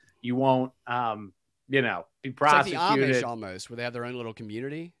national, you won't, be prosecuted. It's like the Amish almost, where they have their own little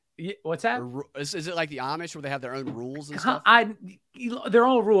community. What's that? Is it like the Amish where they have their own rules and stuff? Their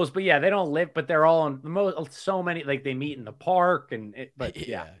own rules, but they don't live, but they're all on so many, like they meet in the park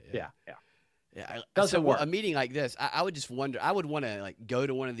yeah. Doesn't work. A meeting like this, I would just wonder. I would want to go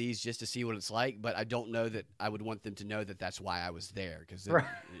to one of these just to see what it's like, but I don't know that I would want them to know that that's why I was there, because there's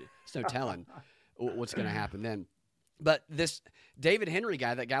no telling what's going to happen then. But this David Henry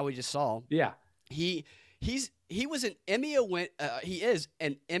guy, that guy we just saw, he was an Emmy he is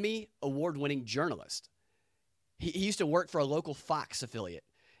an Emmy award-winning journalist. He used to work for a local Fox affiliate,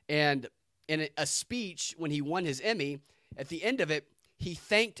 and in a speech when he won his Emmy, at the end of it, he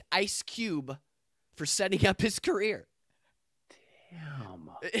thanked Ice Cube for setting up his career. Damn.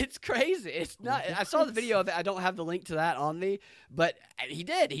 It's crazy. It's not. I saw the video of it. I don't have the link to that on me, but he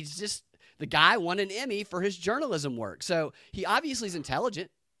did. He's just the guy won an Emmy for his journalism work. So he obviously is intelligent.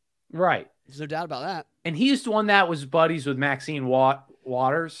 Right. There's no doubt about that. And he's the one that was buddies with Maxine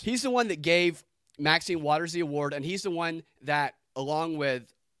Waters. He's the one that gave Maxine Waters the award, and he's the one that, along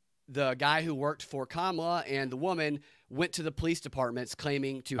with the guy who worked for Kamala and the woman, went to the police departments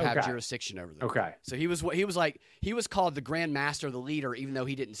claiming to have jurisdiction over them. Okay. So he was called the Grand Master, the leader, even though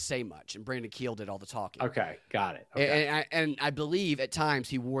he didn't say much, and Brandon Keel did all the talking. Okay, got it. Okay. And I believe at times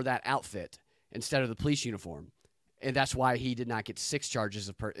he wore that outfit instead of the police uniform, and that's why he did not get 6 charges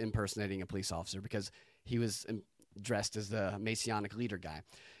of impersonating a police officer, because he was dressed as the Masonic leader guy.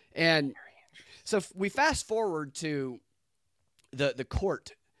 And so we fast forward to the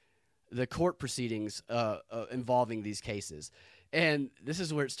court proceedings involving these cases. And this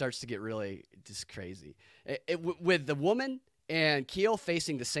is where it starts to get really just crazy. With the woman and Keel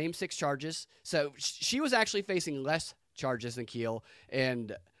facing the same 6 charges. So she was actually facing less charges than Keel,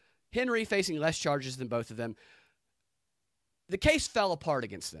 and Henry facing less charges than both of them. The case fell apart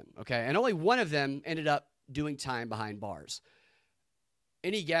against them, okay? And only one of them ended up doing time behind bars.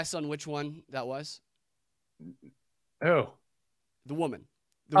 Any guess on which one that was? Who? The woman.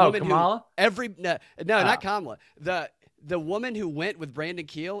 Kamala? Not Kamala. The woman who went with Brandon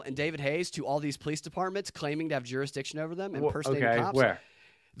Keel and David Hayes to all these police departments claiming to have jurisdiction over them, impersonating cops. Where?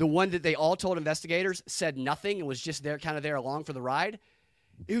 The one that they all told investigators said nothing and was just there along for the ride,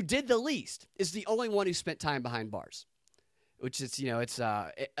 who did the least, is the only one who spent time behind bars. Which is, it's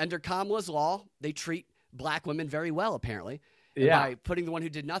under Kamala's law, they treat black women very well, apparently. Yeah. By putting the one who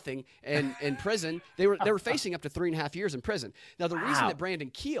did nothing in prison, they were facing up to 3.5 years in prison. Now, the reason that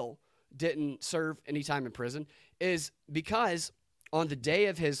Brandon Keel didn't serve any time in prison is because on the day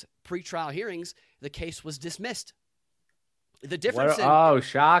of his pretrial hearings, the case was dismissed. The difference.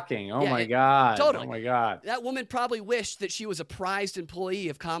 Shocking! My God! Totally. Oh my God! That woman probably wished that she was a prized employee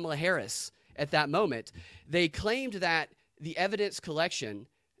of Kamala Harris at that moment. They claimed that the evidence collection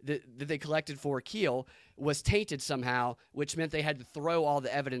that they collected for Keel was tainted somehow, which meant they had to throw all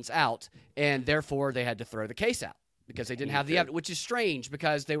the evidence out, and therefore they had to throw the case out because they didn't have the evidence, which is strange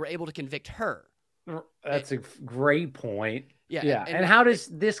because they were able to convict her. That's a great point. Yeah. And how does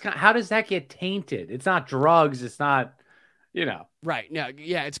that get tainted? It's not drugs. It's not, Right. No.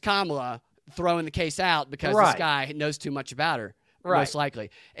 Yeah. It's Kamala throwing the case out because this guy knows too much about her, most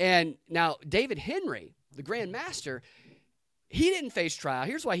likely. And now David Henry, the Grand Master, he didn't face trial.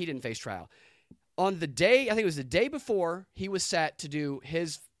 Here's why he didn't face trial. On the day, I think it was the day before he was set to do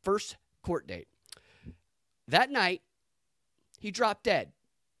his first court date, that night, he dropped dead.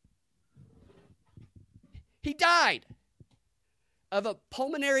 He died of a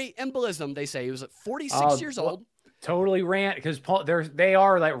pulmonary embolism, they say. He was 46 years old. Totally random, because they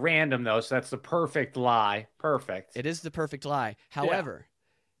are like random, though, so that's the perfect lie. Perfect. It is the perfect lie. However,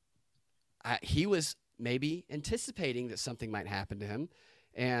 he was maybe anticipating that something might happen to him,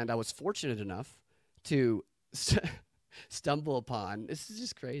 and I was fortunate enough to stumble upon, this is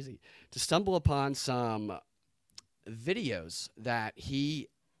just crazy, to stumble upon some videos that he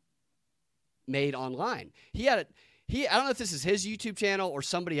made online. I don't know if this is his YouTube channel or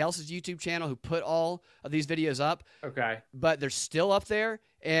somebody else's YouTube channel who put all of these videos up. Okay. But they're still up there,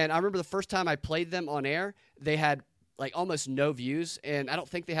 and I remember the first time I played them on air, they had like almost no views, and I don't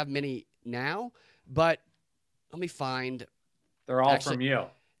think they have many now. But let me find. They're all from you.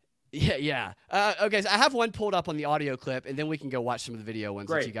 Yeah. Okay, so I have one pulled up on the audio clip, and then we can go watch some of the video ones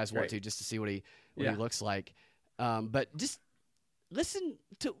if you guys want to, just to see what he looks like. But just listen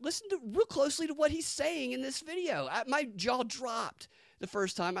to real closely to what he's saying in this video. My jaw dropped the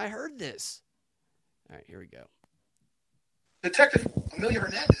first time I heard this. All right, here we go. Detective Amelia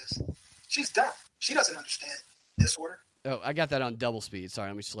Hernandez, she's dumb. She doesn't understand disorder. Oh, I got that on double speed. Sorry,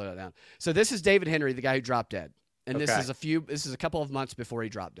 let me slow that down. So this is David Henry, the guy who dropped dead. And this is a couple of months before he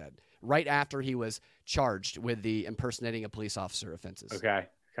dropped dead, right after he was charged with the impersonating a police officer offenses. Okay.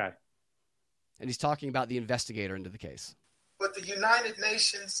 And he's talking about the investigator into the case. But the United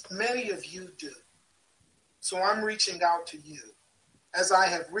Nations, many of you do. So I'm reaching out to you, as I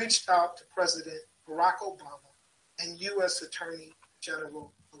have reached out to President Barack Obama and U.S. Attorney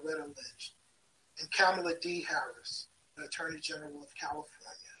General Loretta Lynch and Kamala D. Harris, the Attorney General of California,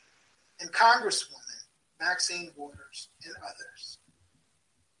 and Congresswoman Maxine Waters and others.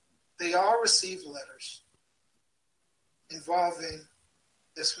 They all received letters involving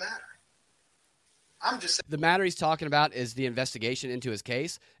this matter. The matter he's talking about is the investigation into his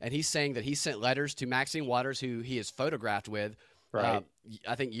case, and he's saying that he sent letters to Maxine Waters, who he is photographed with, Right.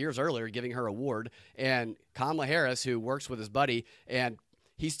 I think years earlier, giving her award, and Kamala Harris, who works with his buddy, and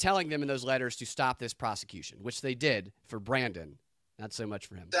he's telling them in those letters to stop this prosecution, which they did for Brandon. Not so much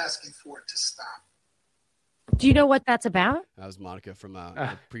for him. Asking for it to stop. Do you know what that's about? That was Monica from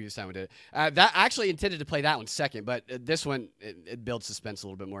the previous time we did it. That I actually intended to play that one second, but this one, it builds suspense a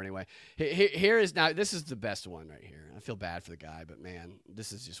little bit more anyway. Here is now, this is the best one right here. I feel bad for the guy, but man,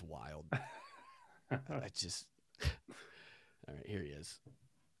 this is just wild. All right, here he is.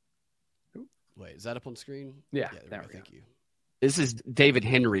 Wait, is that up on screen? Yeah, there we go. Thank you. This is David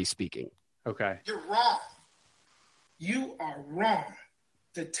Henry speaking. Okay. You're wrong. You are wrong.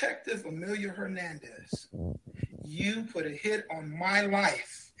 Detective Amelia Hernandez, you put a hit on my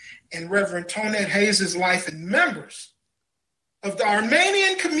life and Reverend Tonette Hayes' life and members of the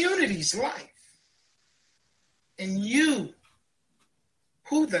Armenian community's life. And you,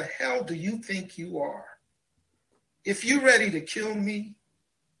 who the hell do you think you are? If you're ready to kill me,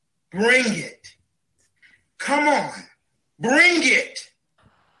 bring it. Come on, bring it.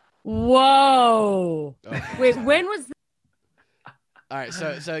 Whoa. Okay. Wait, when was that? All right,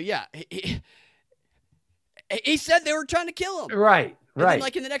 so yeah, he said they were trying to kill him. Right. And then,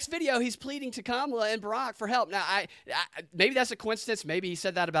 like in the next video, he's pleading to Kamala and Barack for help. Now, I maybe that's a coincidence. Maybe he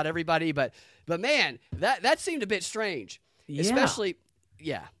said that about everybody, but man, that seemed a bit strange. Yeah. Especially,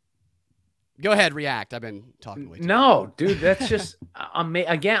 yeah. Go ahead, react. I've been talking way too No, dude, that's just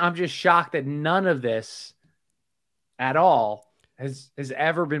again. I'm just shocked that none of this at all has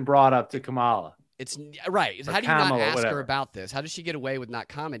ever been brought up to Kamala. It's right. Or How do you not Kamala, ask whatever. her about this? How does she get away with not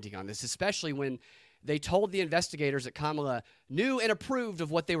commenting on this, especially when they told the investigators that Kamala knew and approved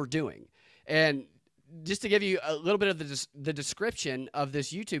of what they were doing? And just to give you a little bit of the description of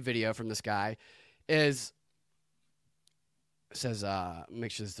this YouTube video from this guy says,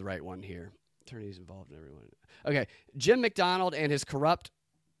 make sure this is the right one here. Attorneys involved in everyone. Okay. Jim McDonald and his corrupt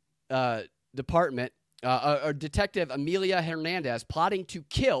department, or Detective Amelia Hernandez, plotting to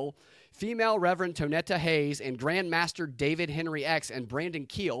kill female Reverend Tonetta Hayes and Grand Master David Henry X and Brandon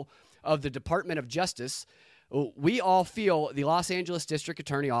Keel of the Department of Justice. We all feel the Los Angeles District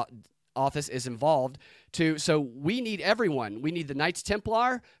Attorney Office is involved too. So we need everyone. We need the Knights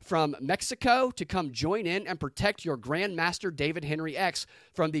Templar from Mexico to come join in and protect your Grand Master David Henry X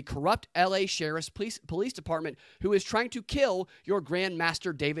from the corrupt LA Sheriff's Police Department, who is trying to kill your Grand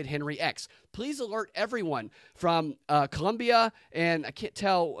Master David Henry X. Please alert everyone from Colombia and I can't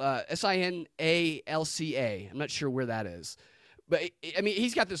tell SINALCA. I'm not sure where that is, but I mean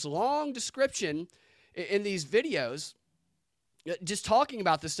he's got this long description in these videos. Just talking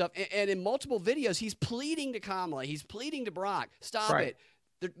about this stuff, and in multiple videos, he's pleading to Kamala. He's pleading to Barack. Stop it.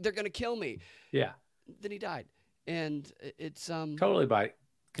 They're going to kill me. Yeah. Then he died. And it's totally by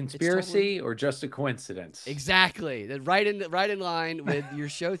conspiracy or just a coincidence. Exactly. Right in line with your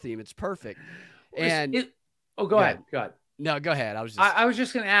show theme. It's perfect. And go ahead. Go ahead. No, go ahead. I was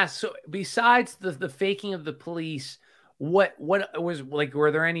just going to ask. So besides the faking of the police, what was like?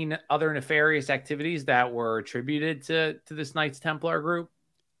 Were there any other nefarious activities that were attributed to this Knights Templar group?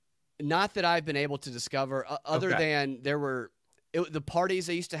 Not that I've been able to discover, other than there were the parties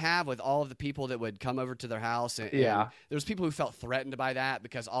they used to have with all of the people that would come over to their house. And there was people who felt threatened by that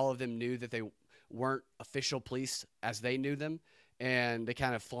because all of them knew that they weren't official police as they knew them, and they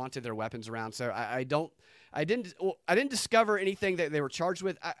kind of flaunted their weapons around. So I didn't discover anything that they were charged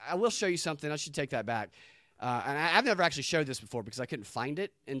with. I will show you something. I should take that back. And I've never actually showed this before because I couldn't find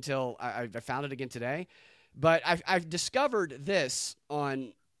it until I found it again today. But I've discovered this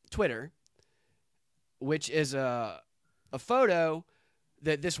on Twitter, which is a photo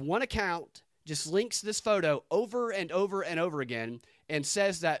that this one account just links this photo over and over and over again and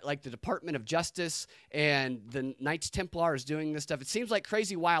says that like the Department of Justice and the Knights Templar is doing this stuff. It seems like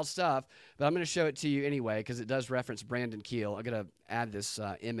crazy, wild stuff, but I'm going to show it to you anyway because it does reference Brandon Keel. I'm going to add this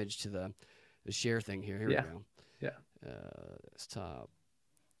image to the share thing here. Here we go. Yeah. It's top.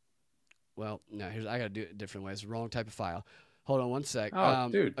 Well, no, I got to do it a different way. It's the wrong type of file. Hold on one sec. Oh,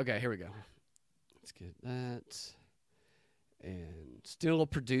 dude. Okay, here we go. Let's get that. And still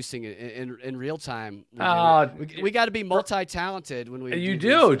producing it in real time. We got to be multi-talented when we. You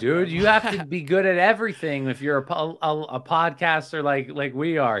do, dude. You have to be good at everything if you're a podcaster like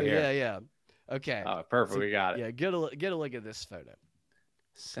we are here. Yeah. Okay. Oh, perfect. So, we got it. Yeah, get a look at this photo.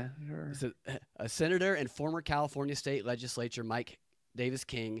 Senator. So, a senator and former California state legislature Mike Davis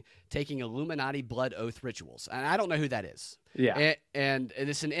King taking Illuminati blood oath rituals. And I don't know who that is. Yeah. And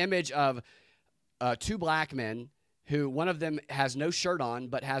it's an image of two black men who one of them has no shirt on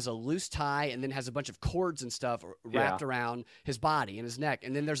but has a loose tie and then has a bunch of cords and stuff wrapped around his body and his neck.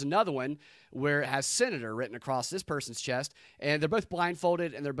 And then there's another one where it has Senator written across this person's chest, and they're both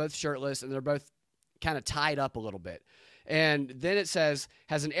blindfolded and they're both shirtless and they're both kind of tied up a little bit. And then it has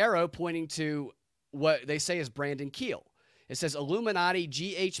an arrow pointing to what they say is Brandon Keel. It says Illuminati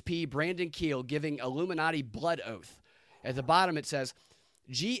GHP Brandon Keel giving Illuminati blood oath. At the bottom it says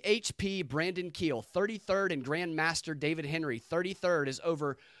GHP Brandon Keel, 33rd, and Grand Master David Henry, 33rd, is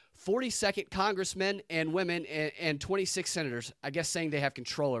over 42nd congressmen and women and 26 senators, I guess saying they have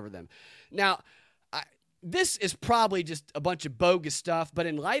control over them. Now, this is probably just a bunch of bogus stuff, but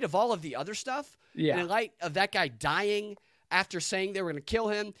in light of all of the other stuff, and in light of that guy dying after saying they were going to kill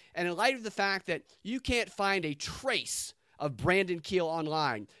him, and in light of the fact that you can't find a trace of Brandon Keel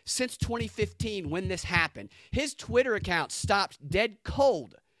online since 2015 when this happened. His Twitter account stopped dead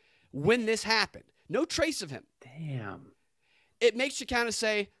cold when this happened. No trace of him. Damn. It makes you kind of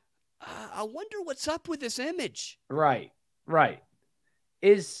say, I wonder what's up with this image. Right.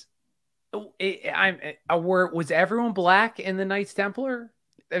 Was everyone black in the Knights Templar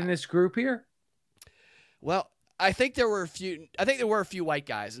in this group here? Well, I think there were a few white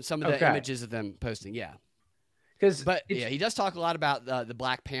guys in some of the images of them posting. Yeah. He does talk a lot about the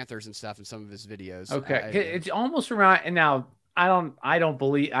Black Panthers and stuff in some of his videos. Okay, it's almost around. And now I don't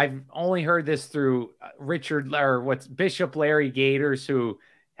believe. I've only heard this through Bishop Larry Gators, who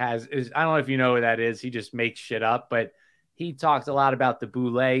I don't know if you know who that is. He just makes shit up, but he talked a lot about the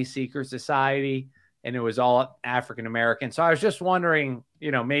Boule Secret Society, and it was all African American. So I was just wondering,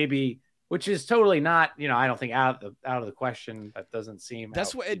 maybe. Which is totally not, I don't think out of the question. That doesn't seem.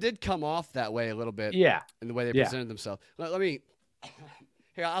 That's what it did come off that way a little bit. Yeah, in the way they presented themselves. Let me.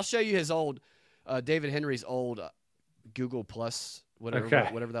 Here, I'll show you his old, David Henry's old Google Plus, whatever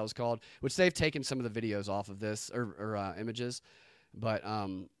that was called. Which they've taken some of the videos off of this or images, but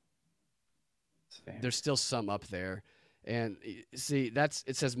there's still some up there. And see,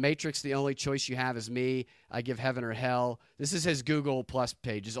 it says Matrix, the only choice you have is me. I give heaven or hell. This is his Google Plus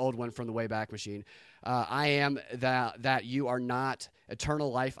page, his old one from the Wayback Machine. I am that you are not.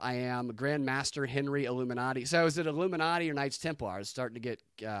 Eternal life I am. Grand Master Henry Illuminati. So is it Illuminati or Knights Templar? I was starting to get,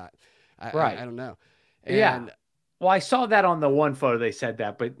 I don't know. And, well, I saw that on the one photo they said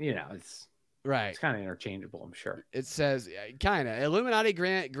that, but it's right. It's kind of interchangeable, I'm sure. It says kind of Illuminati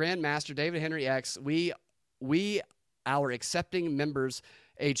Grand Master David Henry X. Our accepting members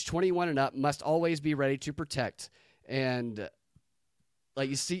age 21 and up must always be ready to protect. And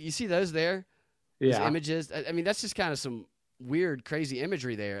like you see those there? These images. I mean, that's just kind of some weird, crazy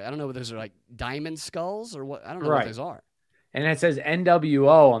imagery there. I don't know whether those are like diamond skulls or what. I don't know what those are. And it says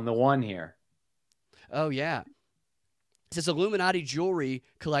NWO on the one here. Oh, yeah. It says Illuminati jewelry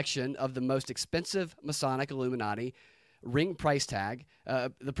collection of the most expensive Masonic Illuminati. Ring price tag.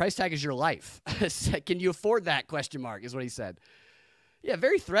 The price tag is your life. Can you afford that? ? Is what he said. Yeah,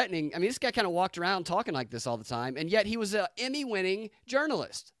 very threatening. I mean, this guy kind of walked around talking like this all the time, and yet he was an Emmy-winning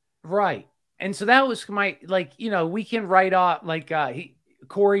journalist. Right. And so that was we can write off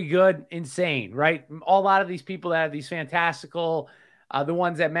Corey Good, insane, right? A lot of these people that have these fantastical, the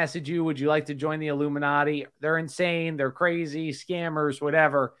ones that message you, would you like to join the Illuminati? They're insane. They're crazy, scammers,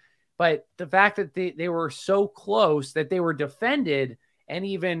 whatever. But the fact that they were so close that they were defended and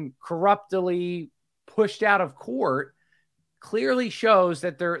even corruptly pushed out of court clearly shows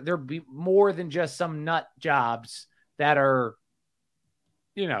that they're more than just some nut jobs that are,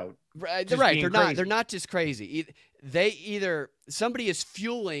 right. They're not just crazy. Somebody is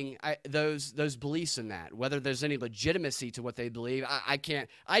fueling those beliefs in that. Whether there's any legitimacy to what they believe,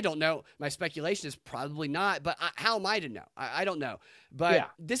 I don't know. My speculation is probably not. But how am I to know? I don't know.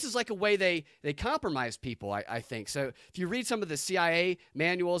 But this is like a way they compromise people. I think so. If you read some of the CIA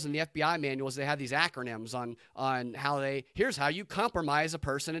manuals and the FBI manuals, they have these acronyms on here's how you compromise a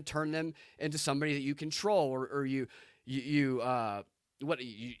person and turn them into somebody that you control or you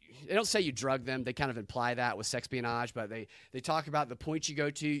they don't say you drug them. They kind of imply that with sexpionage, but they talk about the points you go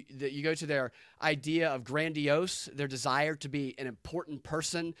to, that you go to their idea of grandiose, their desire to be an important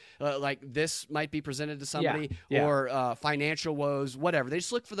person, like this might be presented to somebody, or financial woes, whatever. They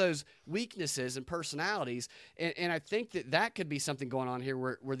just look for those weaknesses and personalities, and I think that could be something going on here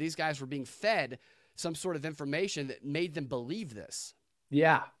where these guys were being fed some sort of information that made them believe this.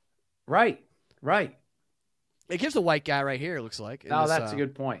 Yeah, right. It gives a white guy right here, it looks like. Oh, that's a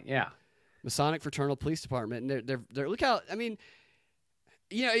good point. Yeah. Masonic Fraternal Police Department. And they're look how, I mean,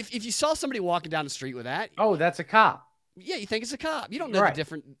 if you saw somebody walking down the street with that. Oh, that's a cop. Yeah, you think it's a cop. You don't know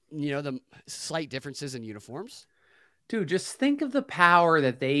the slight differences in uniforms. Dude, just think of the power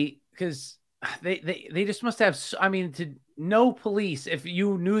that because they just must have. I mean, to no police, if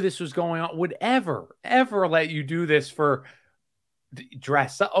you knew this was going on, would ever let you do this for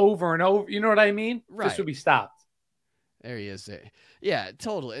dress over and over. You know what I mean? Right. This would be stopped. There he is. Yeah,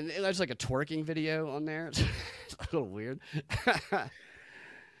 totally. And there's like a twerking video on there. It's a little weird.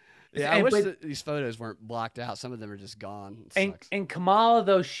 Yeah, I wish that these photos weren't blocked out. Some of them are just gone. And Kamala,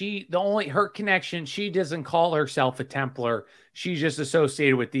 though, her connection, she doesn't call herself a Templar. She's just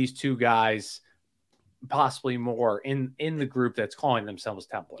associated with these two guys, possibly more in the group that's calling themselves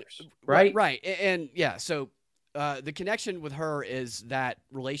Templars, right? Right. And yeah, so the connection with her is that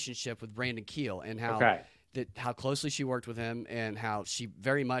relationship with Brandon Keel and how closely she worked with him and how she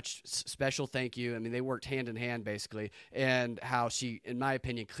very much special thank you. I mean, they worked hand in hand basically, and how she, in my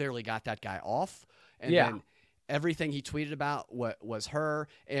opinion, clearly got that guy off. And then everything he tweeted about was her.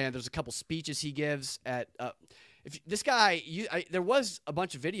 And there's a couple speeches he gives at if this guy. There was a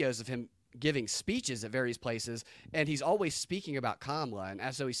bunch of videos of him giving speeches at various places, and he's always speaking about Kamala, and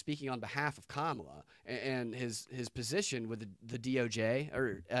as though he's speaking on behalf of Kamala and his position with the DOJ,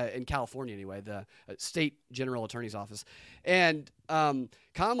 or in California anyway, the state general attorney's office. And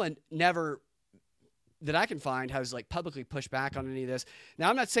Kamala never, that I can find, has like publicly pushed back on any of this. Now,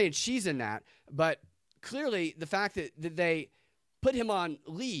 I'm not saying she's in that, but clearly the fact that they put him on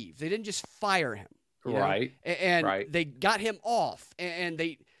leave, they didn't just fire him, right? And they got him off, and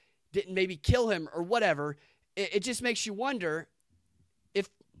they didn't maybe kill him or whatever. It just makes you wonder if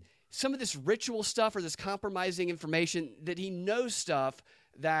some of this ritual stuff or this compromising information, that he knows stuff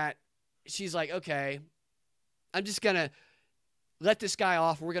that she's like, okay, I'm just going to let this guy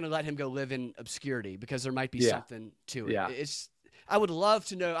off. We're going to let him go live in obscurity because there might be something to it. Yeah. I would love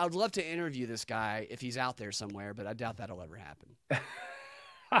to know. I would love to interview this guy if he's out there somewhere, but I doubt that'll ever happen.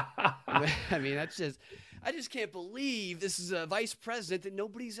 I mean, I just can't believe this is a vice president that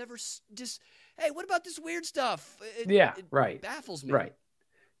nobody's ever just, hey, what about this weird stuff? It baffles me. Right.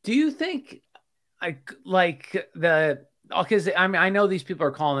 Do you think, because I mean, I know these people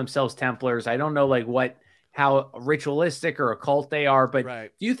are calling themselves Templars. I don't know how ritualistic or occult they are, but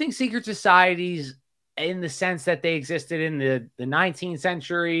do you think secret societies, in the sense that they existed in the 19th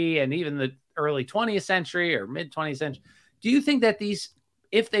century and even the early 20th century or mid 20th century, do you think that these,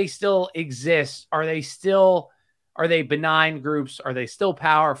 if they still exist, are they benign groups? Are they still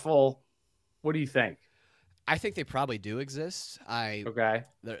powerful? What do you think? I think they probably do exist.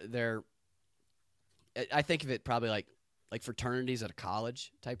 They're I think of it probably like fraternities at a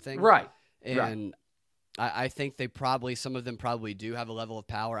college type thing. Right. And I think some of them probably do have a level of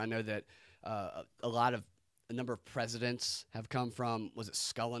power. I know that a number of presidents have come from, was it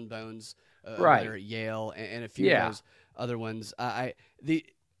Skull and Bones? There at Yale, and a few of those other ones. The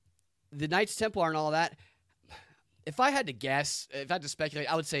Knights Templar and all that, if I had to guess, if I had to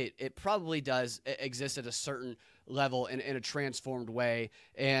speculate, I would say it probably does exist at a certain level in a transformed way,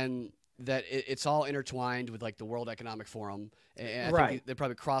 and that it's all intertwined with like the World Economic Forum. And I think they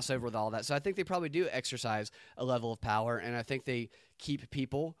probably cross over with all that. So I think they probably do exercise a level of power, and I think they keep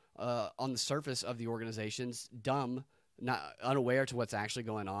people on the surface of the organizations dumb, not unaware to what's actually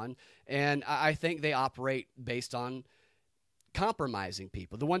going on. And I think they operate based on compromising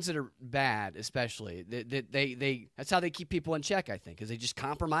people, the ones that are bad, especially. They that's how they keep people in check, I think, is they just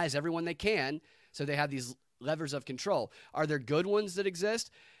compromise everyone they can, so they have these levers of control. Are there good ones that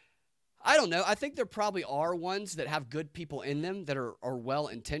exist? I don't know. I think there probably are ones that have good people in them that are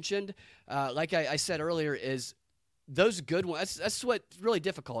well-intentioned. Like I said earlier, is those good ones, that's what's really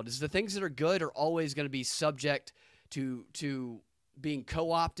difficult, is the things that are good are always going to be subject to being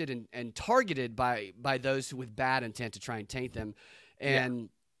co-opted and targeted by those with bad intent to try and taint them. And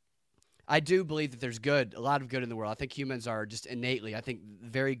I do believe that there's a lot of good in the world. I think humans are just innately, I think,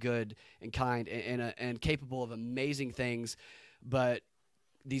 very good and kind and capable of amazing things. But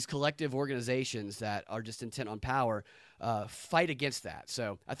these collective organizations that are just intent on power fight against that.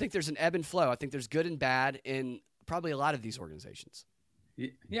 So I think there's an ebb and flow. I think there's good and bad in probably a lot of these organizations.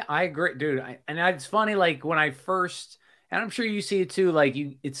 Yeah, I agree, dude. And it's funny, like when I first, and I'm sure you see it too, like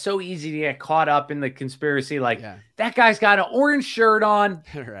it's so easy to get caught up in the conspiracy. Like that guy's got an orange shirt on.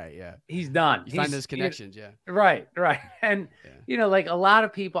 Right. Yeah. He's done. You find those connections. Right. And, like a lot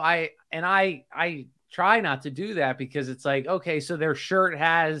of people, I try not to do that, because it's like, okay, so their shirt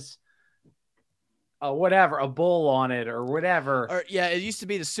has a bull on it or whatever. Or it used to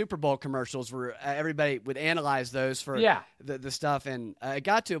be the Super Bowl commercials where everybody would analyze those for the stuff. And it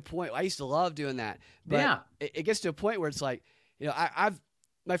got to a point, I used to love doing that. But it gets to a point where it's like,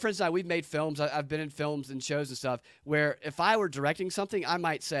 my friends and I, we've made films. I've been in films and shows and stuff where if I were directing something, I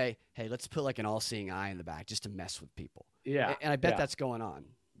might say, hey, let's put like an all-seeing eye in the back just to mess with people. Yeah. And I bet that's going on.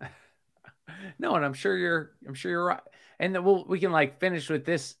 No, and I'm sure you're right. And then we can like finish with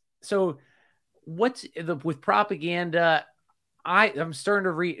this. So what's with propaganda? I'm starting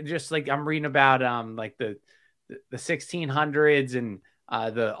to read, just like I'm reading about like the 1600s and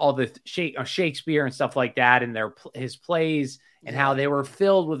all the Shakespeare and stuff like that, and his plays and how they were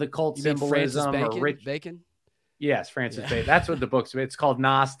filled with occult symbolism. Bacon? Yes, Francis Bacon. That's what the book's about. It's called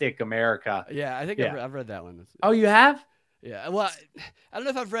Gnostic America. Yeah, I think I've read that one. Oh, you have? Yeah. Well, I don't know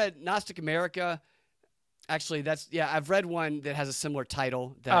if I've read Gnostic America. Actually, I've read one that has a similar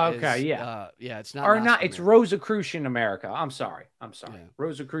title. It's not. Or not. It's Rosicrucian America. I'm sorry. Yeah.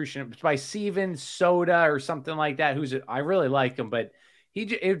 Rosicrucian. It's by Stephen Soda or something like that. I really like him, but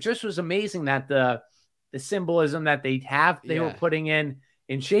it just was amazing that the symbolism that they were putting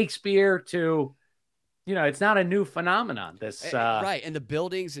in Shakespeare to, it's not a new phenomenon. Right. And the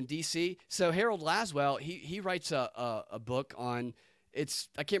buildings in DC. So Harold Laswell, he writes a book on. I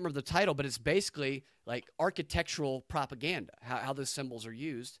can't remember the title, but it's basically like architectural propaganda, how those symbols are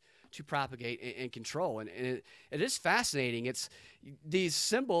used to propagate and control. And it is fascinating. These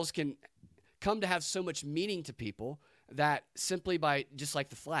symbols can come to have so much meaning to people that simply by, just like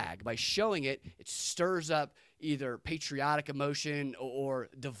the flag, by showing it stirs up either patriotic emotion or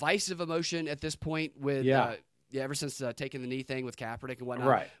divisive emotion at this point with, ever since taking the knee thing with Kaepernick and whatnot.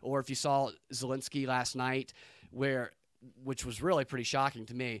 Right. Or if you saw Zelensky last night, which was really pretty shocking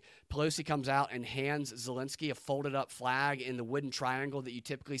to me. Pelosi comes out and hands Zelensky a folded up flag in the wooden triangle that you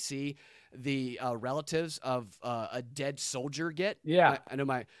typically see the relatives of a dead soldier get. Yeah. I know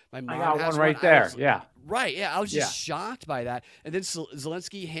my mom I got has one right there. Yeah. Right. Yeah. I was just shocked by that. And then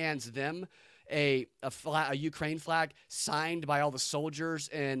Zelensky hands them a Ukraine flag signed by all the soldiers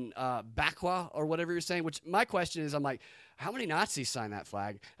in Bakwa or whatever you're saying, which my question is, I'm like, how many Nazis signed that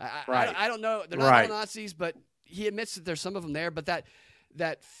flag? I don't know. They're not all Nazis, but he admits that there's some of them there, but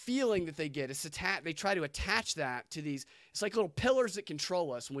that feeling that they get, they try to attach that to these. It's like little pillars that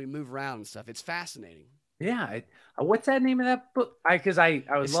control us when we move around and stuff. It's fascinating. Yeah. What's that name of that book? Because I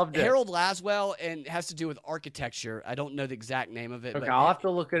would love to. Harold Laswell, and it has to do with architecture. I don't know the exact name of it. Okay, but I'll have to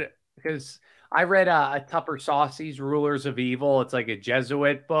look at it because I read Tupper Saucy's Rulers of Evil. It's like a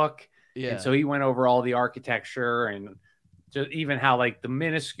Jesuit book. Yeah. And so he went over all the architecture and just even how like the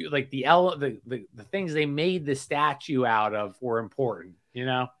minuscule, like the things they made the statue out of were important,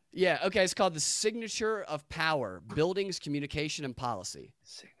 Yeah. Okay. It's called The Signature of Power: Buildings, Communication, and Policy.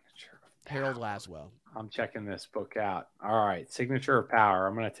 Signature of Power. Harold Laswell. I'm checking this book out. All right. Signature of Power.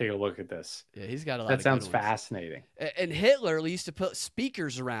 I'm going to take a look at this. Yeah. He's got a lot that of sounds good ones. fascinating. And Hitler used to put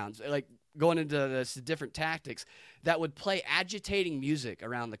speakers around, like going into the different tactics that would play agitating music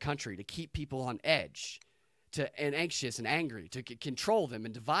around the country to keep people on edge. And anxious and angry, to control them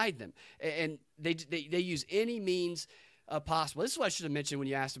and divide them, and they use any means possible. This is what I should have mentioned when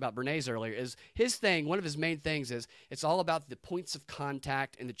you asked about Bernays earlier. Is his thing? One of his main things is it's all about the points of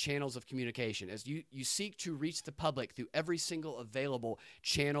contact and the channels of communication. As you seek to reach the public through every single available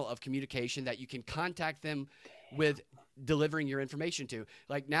channel of communication that you can contact them with, delivering your information to.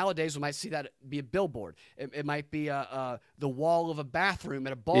 Like nowadays, we might see that be a billboard. It might be the wall of a bathroom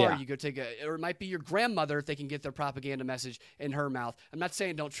at a bar. You go or it might be your grandmother if they can get their propaganda message in her mouth. I'm not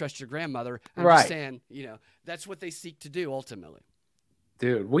saying don't trust your grandmother. I'm just saying, that's what they seek to do ultimately.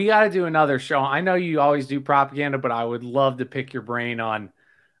 Dude, we got to do another show. I know you always do propaganda, but I would love to pick your brain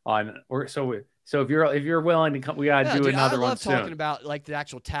So if you're willing to come, we gotta do another one soon. I love talking about like the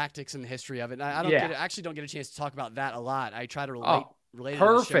actual tactics and the history of it. I actually don't get a chance to talk about that a lot. I try to relate.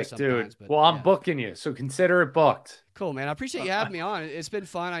 Perfect, dude. But, well, I'm booking you, so consider it booked. Cool, man. I appreciate you having me on. It's been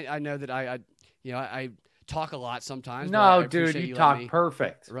fun. I know that I talk a lot sometimes. No, dude, you talk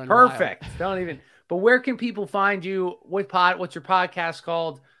perfect. Perfect. Don't even. But where can people find you? What's your podcast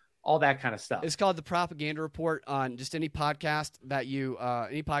called? All that kind of stuff. It's called The Propaganda Report on just any podcast that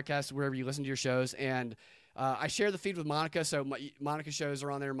any podcast wherever you listen to your shows. And I share the feed with Monica. So Monica's shows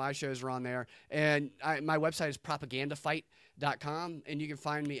are on there. My shows are on there. And my website is propagandafight.com. And you can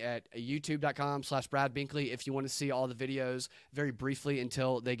find me at youtube.com/Brad Binkley if you want to see all the videos very briefly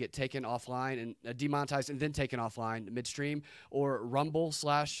until they get taken offline and demonetized and then taken offline midstream, or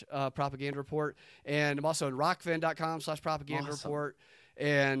Rumble/Propaganda Report. And I'm also at rockfin.com/Propaganda Report.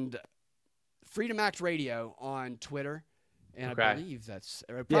 And Freedom Act Radio on Twitter, and I believe that's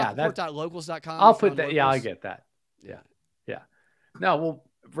report.locals.com. I'll put that. Yeah, I get that. Yeah. No, well,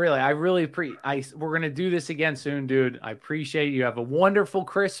 really, we're gonna do this again soon, dude. I appreciate you. Have a wonderful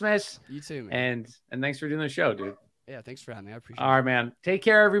Christmas. You too, man. And thanks for doing the show, dude. Yeah, thanks for having me. I appreciate it. All right, man. Take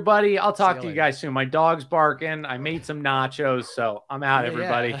care, everybody. I'll talk to you guys soon. My dog's barking. I made some nachos, so I'm out,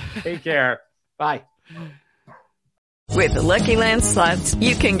 everybody. Take care. Bye. With the Lucky Land Slots,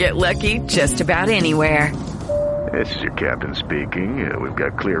 you can get lucky just about anywhere. This is your captain speaking. We've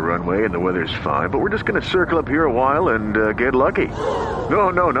got clear runway and the weather's fine, but we're just going to circle up here a while and get lucky.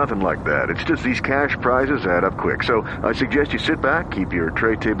 No, nothing like that. It's just these cash prizes add up quick. So I suggest you sit back, keep your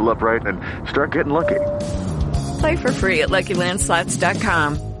tray table upright, and start getting lucky. Play for free at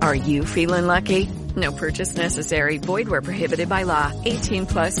LuckyLandSlots.com. Are you feeling lucky? No purchase necessary. Void where prohibited by law. 18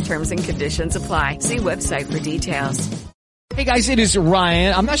 plus terms and conditions apply. See website for details. Hey guys, it is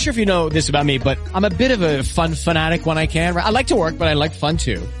Ryan. I'm not sure if you know this about me, but I'm a bit of a fun fanatic when I can. I like to work, but I like fun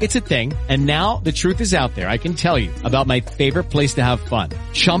too. It's a thing. And now the truth is out there. I can tell you about my favorite place to have fun.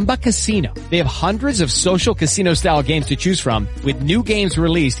 Chumba Casino. They have hundreds of social casino style games to choose from with new games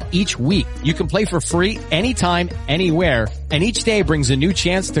released each week. You can play for free anytime, anywhere. And each day brings a new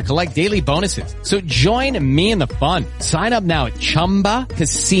chance to collect daily bonuses. So join me in the fun. Sign up now at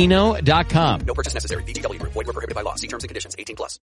ChumbaCasino.com. No purchase necessary. VGW Group. Void where prohibited by law. See terms and conditions. 18 plus.